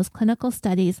patients in those clinical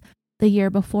studies the year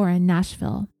before in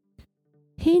Nashville.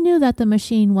 He knew that the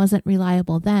machine wasn't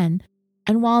reliable then,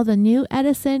 and while the new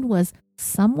Edison was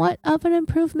somewhat of an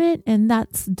improvement, and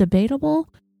that's debatable,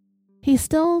 he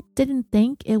still didn't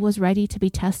think it was ready to be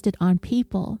tested on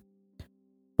people.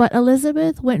 But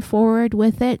Elizabeth went forward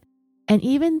with it, and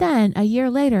even then, a year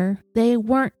later, they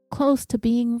weren't close to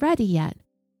being ready yet.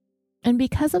 And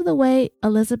because of the way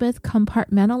Elizabeth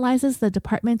compartmentalizes the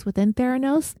departments within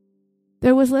Theranos,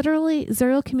 there was literally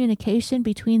zero communication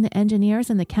between the engineers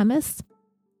and the chemists.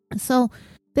 So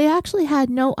they actually had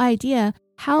no idea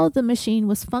how the machine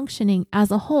was functioning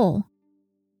as a whole.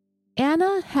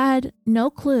 Anna had no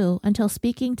clue until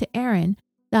speaking to Aaron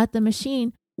that the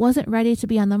machine wasn't ready to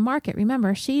be on the market.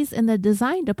 Remember, she's in the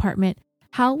design department.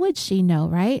 How would she know,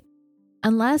 right?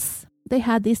 Unless they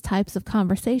had these types of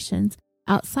conversations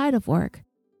outside of work,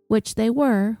 which they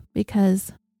were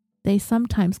because they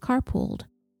sometimes carpooled,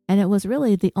 and it was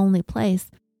really the only place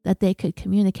that they could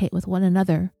communicate with one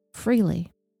another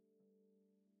freely.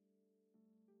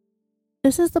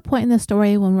 This is the point in the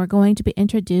story when we're going to be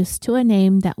introduced to a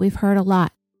name that we've heard a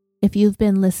lot if you've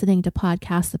been listening to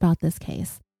podcasts about this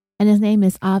case, and his name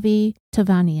is Avi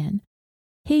Tevanian.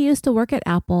 He used to work at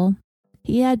Apple.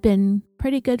 He had been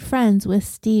pretty good friends with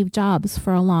Steve Jobs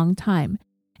for a long time,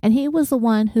 and he was the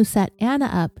one who set Anna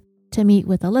up to meet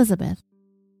with Elizabeth.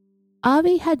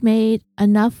 Avi had made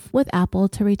enough with Apple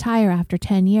to retire after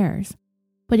 10 years,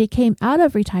 but he came out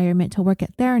of retirement to work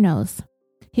at Theranos.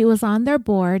 He was on their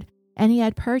board, and he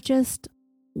had purchased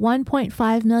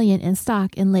 $1.5 million in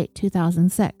stock in late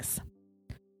 2006.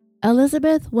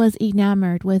 Elizabeth was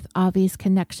enamored with Avi's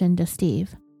connection to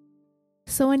Steve.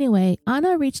 So anyway,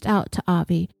 Anna reached out to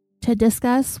Avi to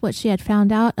discuss what she had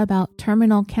found out about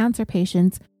terminal cancer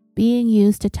patients being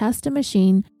used to test a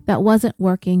machine that wasn't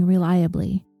working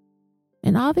reliably.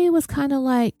 And Avi was kind of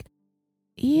like,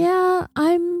 yeah,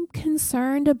 I'm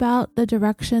concerned about the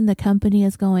direction the company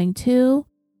is going to,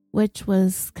 which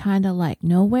was kind of like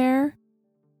nowhere.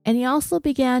 And he also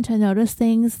began to notice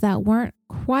things that weren't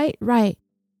quite right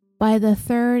by the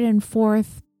third and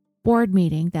fourth board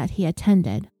meeting that he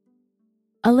attended.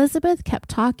 Elizabeth kept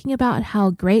talking about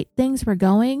how great things were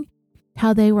going,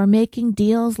 how they were making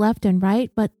deals left and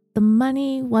right, but the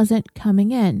money wasn't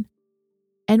coming in.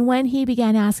 And when he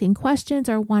began asking questions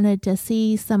or wanted to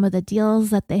see some of the deals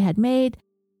that they had made,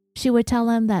 she would tell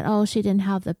him that, she didn't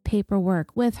have the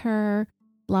paperwork with her,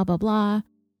 blah, blah, blah.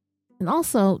 And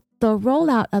also, the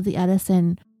rollout of the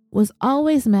Edison was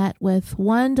always met with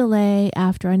one delay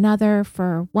after another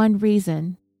for one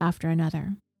reason after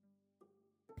another.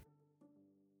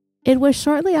 It was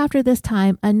shortly after this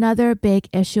time another big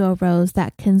issue arose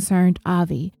that concerned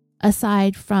Avi,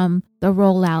 aside from the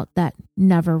rollout that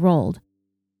never rolled.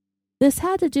 This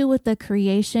had to do with the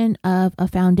creation of a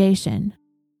foundation.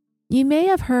 You may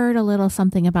have heard a little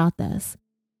something about this.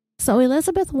 So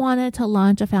Elizabeth wanted to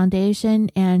launch a foundation,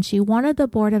 and she wanted the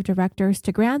board of directors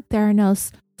to grant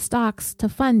Theranos stocks to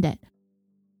fund it.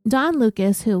 Don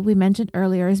Lucas, who we mentioned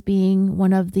earlier as being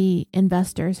one of the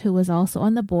investors who was also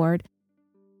on the board,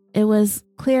 it was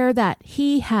clear that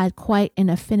he had quite an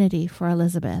affinity for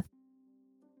Elizabeth.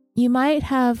 You might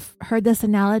have heard this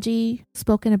analogy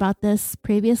spoken about this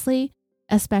previously,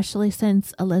 especially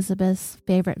since Elizabeth's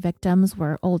favorite victims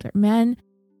were older men.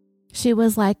 She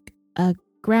was like a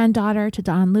granddaughter to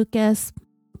Don Lucas.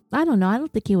 I don't know. I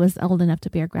don't think he was old enough to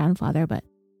be her grandfather, but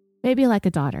maybe like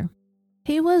a daughter.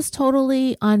 He was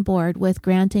totally on board with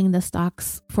granting the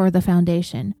stocks for the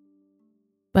foundation.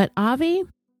 But Avi,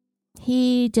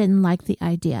 he didn't like the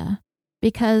idea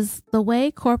because the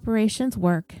way corporations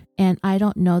work, and I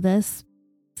don't know this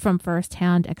from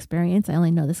firsthand experience, I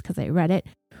only know this because I read it,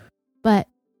 but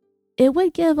it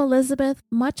would give Elizabeth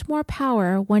much more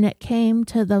power when it came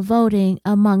to the voting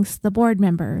amongst the board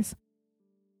members.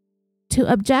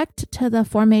 To object to the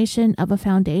formation of a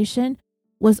foundation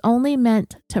was only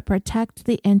meant to protect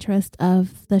the interest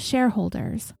of the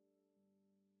shareholders.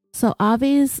 So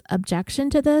Avi's objection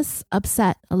to this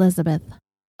upset Elizabeth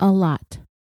a lot.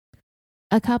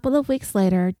 A couple of weeks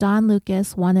later, Don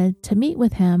Lucas wanted to meet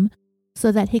with him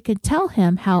so that he could tell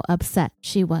him how upset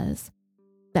she was,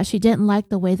 that she didn't like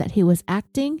the way that he was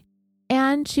acting,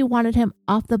 and she wanted him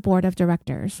off the board of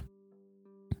directors.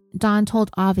 Don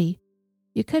told Avi,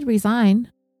 "You could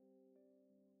resign."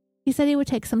 He said he would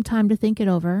take some time to think it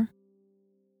over.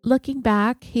 Looking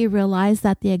back, he realized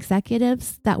that the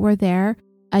executives that were there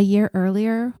a year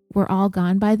earlier were all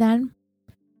gone by then,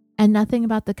 and nothing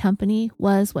about the company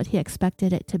was what he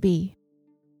expected it to be.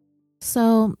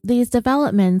 So these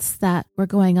developments that were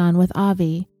going on with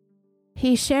Avi,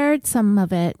 he shared some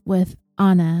of it with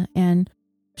Anna, and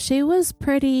she was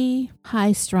pretty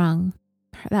high-strung.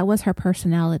 That was her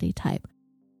personality type.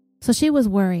 So she was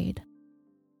worried.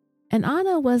 And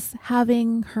Anna was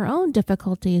having her own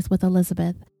difficulties with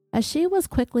Elizabeth, as she was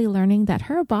quickly learning that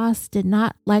her boss did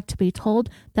not like to be told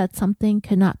that something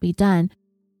could not be done,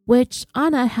 which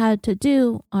Anna had to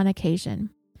do on occasion.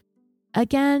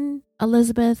 Again,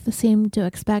 Elizabeth seemed to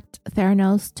expect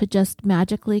Theranos to just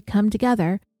magically come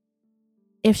together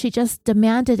if she just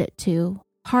demanded it to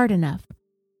hard enough.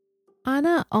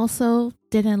 Anna also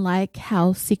didn't like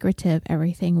how secretive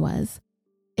everything was.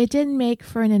 It didn't make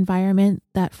for an environment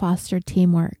that fostered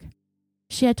teamwork.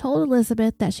 She had told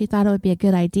Elizabeth that she thought it would be a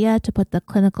good idea to put the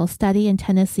clinical study in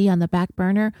Tennessee on the back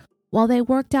burner while they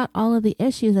worked out all of the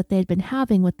issues that they'd been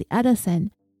having with the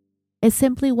Edison, it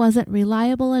simply wasn't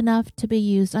reliable enough to be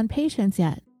used on patients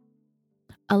yet.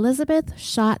 Elizabeth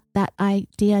shot that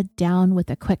idea down with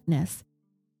a quickness.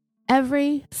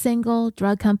 Every single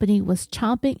drug company was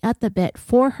chomping at the bit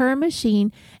for her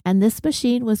machine, and this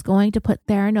machine was going to put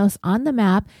Theranos on the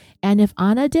map, and if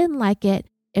Anna didn't like it,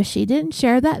 if she didn't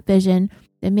share that vision,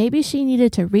 then maybe she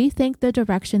needed to rethink the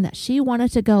direction that she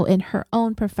wanted to go in her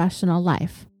own professional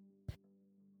life.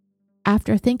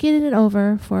 After thinking it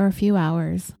over for a few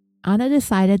hours, Anna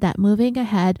decided that moving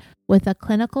ahead with a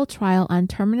clinical trial on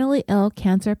terminally ill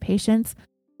cancer patients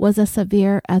was a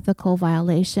severe ethical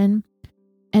violation,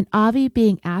 and Avi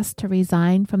being asked to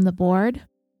resign from the board,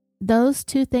 those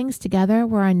two things together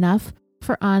were enough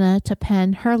for Anna to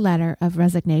pen her letter of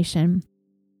resignation.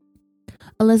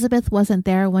 Elizabeth wasn't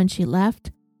there when she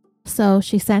left, so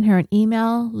she sent her an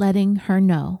email letting her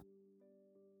know.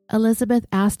 Elizabeth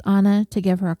asked Anna to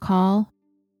give her a call,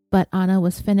 but Anna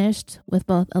was finished with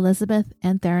both Elizabeth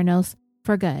and Theranos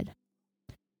for good.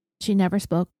 She never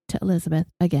spoke to Elizabeth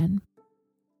again.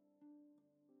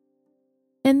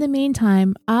 In the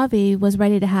meantime, Avi was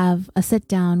ready to have a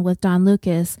sit-down with Don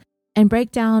Lucas and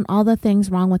break down all the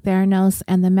things wrong with Theranos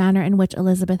and the manner in which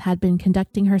Elizabeth had been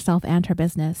conducting herself and her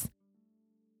business.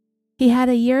 He had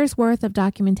a year's worth of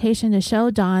documentation to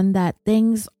show Don that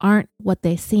things aren't what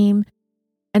they seem,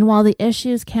 and while the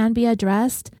issues can be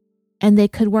addressed and they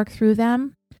could work through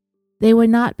them, they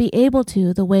would not be able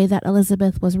to the way that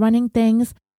Elizabeth was running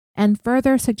things, and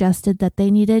further suggested that they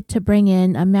needed to bring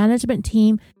in a management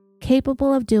team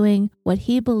capable of doing what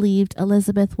he believed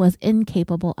Elizabeth was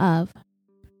incapable of.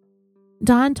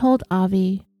 Don told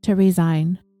Avi to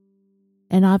resign,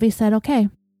 and Avi said, "Okay,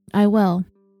 I will."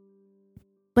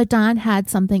 But Don had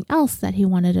something else that he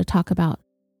wanted to talk about.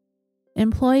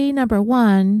 Employee number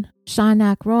 1,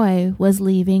 Shaunak Roy, was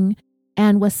leaving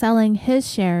and was selling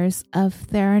his shares of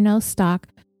Theranos stock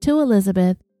to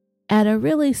Elizabeth at a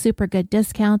really super good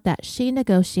discount that she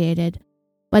negotiated.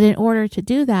 But in order to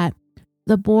do that,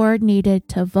 the board needed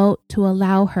to vote to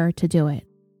allow her to do it.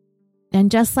 And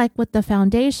just like with the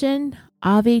foundation,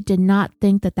 Avi did not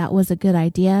think that that was a good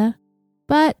idea,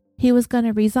 but he was going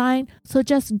to resign, so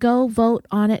just go vote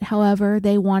on it however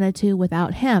they wanted to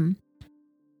without him.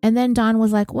 And then Don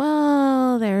was like,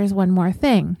 well, there's one more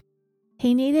thing.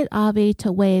 He needed Avi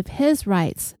to waive his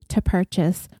rights to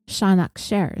purchase Shaunak's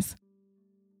shares.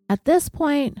 At this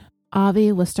point,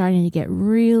 Avi was starting to get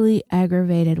really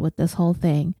aggravated with this whole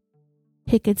thing.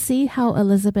 He could see how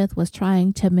Elizabeth was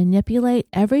trying to manipulate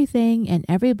everything and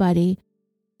everybody,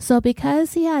 so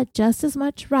because he had just as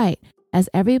much right as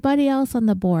everybody else on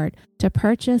the board to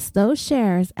purchase those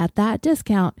shares at that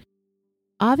discount,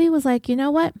 Avi was like, you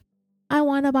know what? I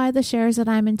want to buy the shares that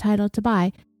I'm entitled to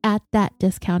buy at that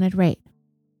discounted rate.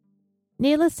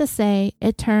 Needless to say,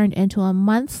 it turned into a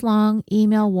months-long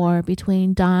email war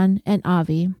between Don and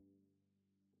Avi.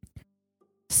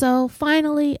 So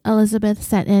finally, Elizabeth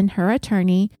sent in her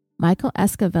attorney, Michael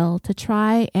Esquivel, to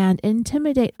try and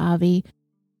intimidate Avi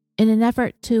in an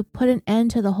effort to put an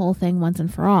end to the whole thing once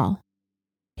and for all.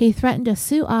 He threatened to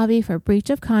sue Avi for breach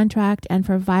of contract and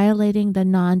for violating the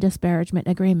non-disparagement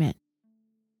agreement.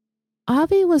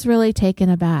 Avi was really taken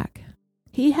aback.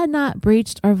 He had not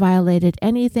breached or violated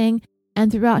anything,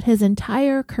 and throughout his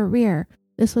entire career,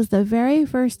 this was the very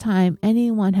first time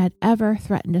anyone had ever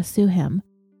threatened to sue him.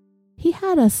 He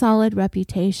had a solid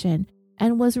reputation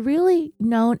and was really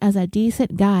known as a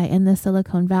decent guy in the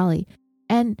Silicon Valley,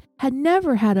 and had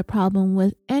never had a problem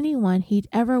with anyone he'd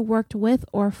ever worked with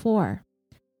or for.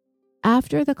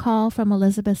 After the call from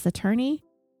Elizabeth's attorney,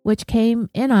 which came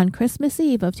in on Christmas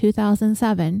Eve of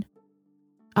 2007,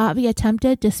 Avi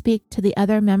attempted to speak to the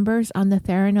other members on the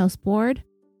Theranos board,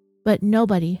 but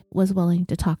nobody was willing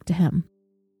to talk to him.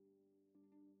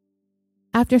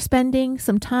 After spending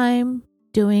some time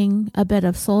doing a bit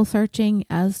of soul searching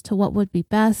as to what would be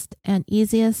best and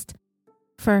easiest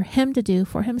for him to do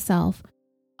for himself,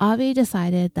 Avi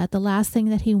decided that the last thing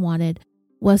that he wanted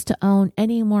was to own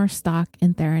any more stock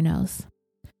in Theranos.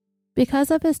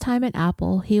 Because of his time at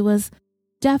Apple, he was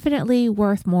definitely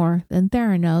worth more than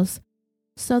Theranos,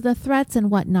 so the threats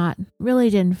and whatnot really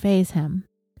didn't faze him.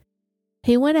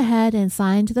 He went ahead and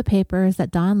signed the papers that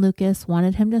Don Lucas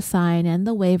wanted him to sign and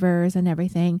the waivers and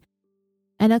everything,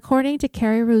 and according to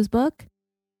Carrie Rue's book,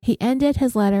 he ended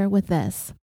his letter with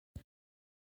this: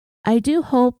 I do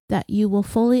hope that you will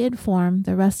fully inform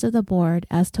the rest of the board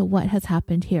as to what has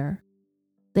happened here.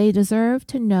 They deserve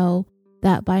to know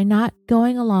that by not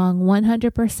going along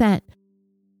 100%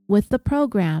 with the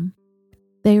program,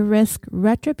 they risk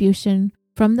retribution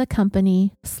from the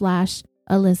company /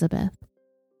 Elizabeth.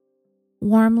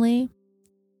 Warmly,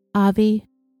 Avi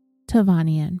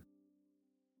Tavanian.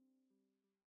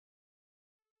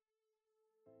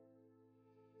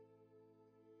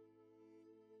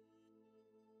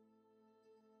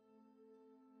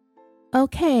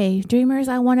 Okay, dreamers,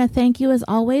 I want to thank you as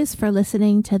always for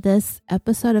listening to this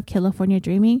episode of California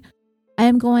Dreaming. I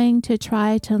am going to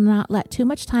try to not let too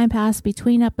much time pass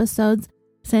between episodes,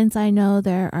 since I know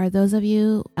there are those of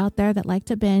you out there that like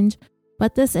to binge,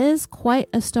 but this is quite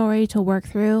a story to work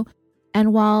through.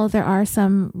 And while there are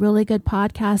some really good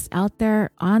podcasts out there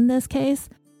on this case,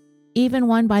 even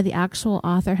one by the actual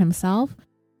author himself,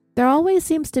 there always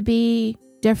seems to be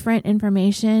different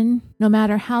information, no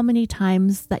matter how many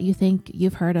times that you think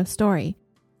you've heard a story.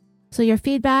 So your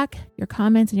feedback, your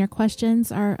comments, and your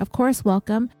questions are, of course,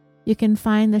 welcome. You can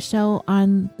find the show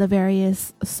on the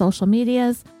various social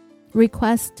medias,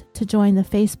 request to join the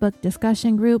Facebook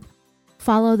discussion group,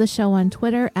 follow the show on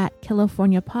Twitter at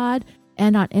CaliforniaPod,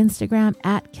 and on Instagram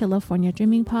at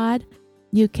CaliforniaDreamingPod.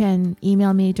 You can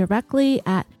email me directly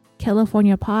at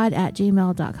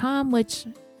californiapod@gmail.com, which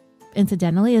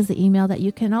incidentally is the email that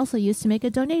you can also use to make a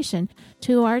donation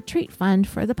to our treat fund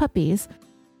for the puppies.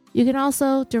 You can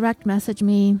also direct message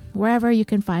me wherever you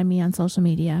can find me on social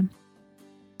media.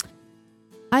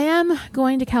 I am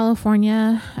going to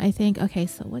California, I think. Okay,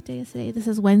 so what day is today? This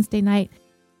is Wednesday night.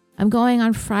 I'm going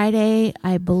on Friday,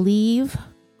 I believe,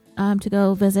 to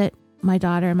go visit my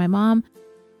daughter and my mom,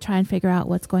 try and figure out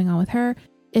what's going on with her.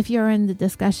 If you're in the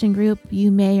discussion group, you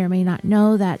may or may not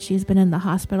know that she's been in the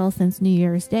hospital since New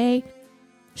Year's Day.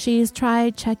 She's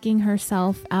tried checking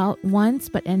herself out once,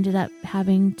 but ended up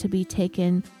having to be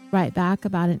taken right back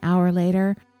about an hour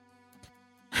later.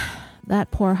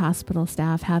 That poor hospital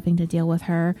staff having to deal with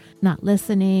her, not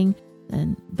listening,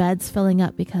 and beds filling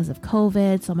up because of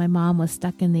COVID. So my mom was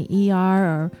stuck in the ER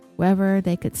or wherever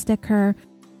they could stick her.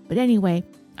 But anyway,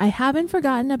 I haven't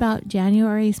forgotten about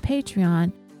January's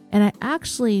Patreon. And I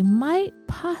actually might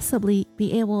possibly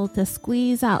be able to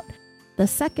squeeze out the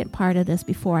second part of this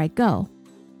before I go.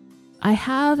 I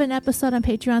have an episode on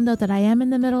Patreon, though, that I am in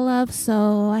the middle of,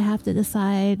 so I have to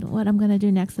decide what I'm going to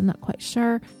do next. I'm not quite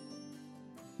sure.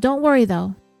 Don't worry,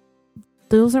 though.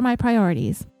 Those are my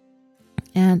priorities.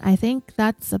 And I think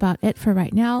that's about it for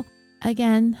right now.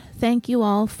 Again, thank you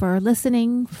all for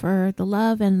listening, for the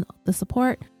love and the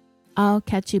support. I'll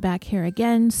catch you back here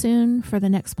again soon for the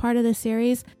next part of this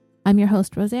series. I'm your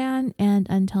host, Roseanne, and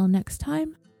until next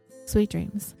time, sweet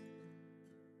dreams.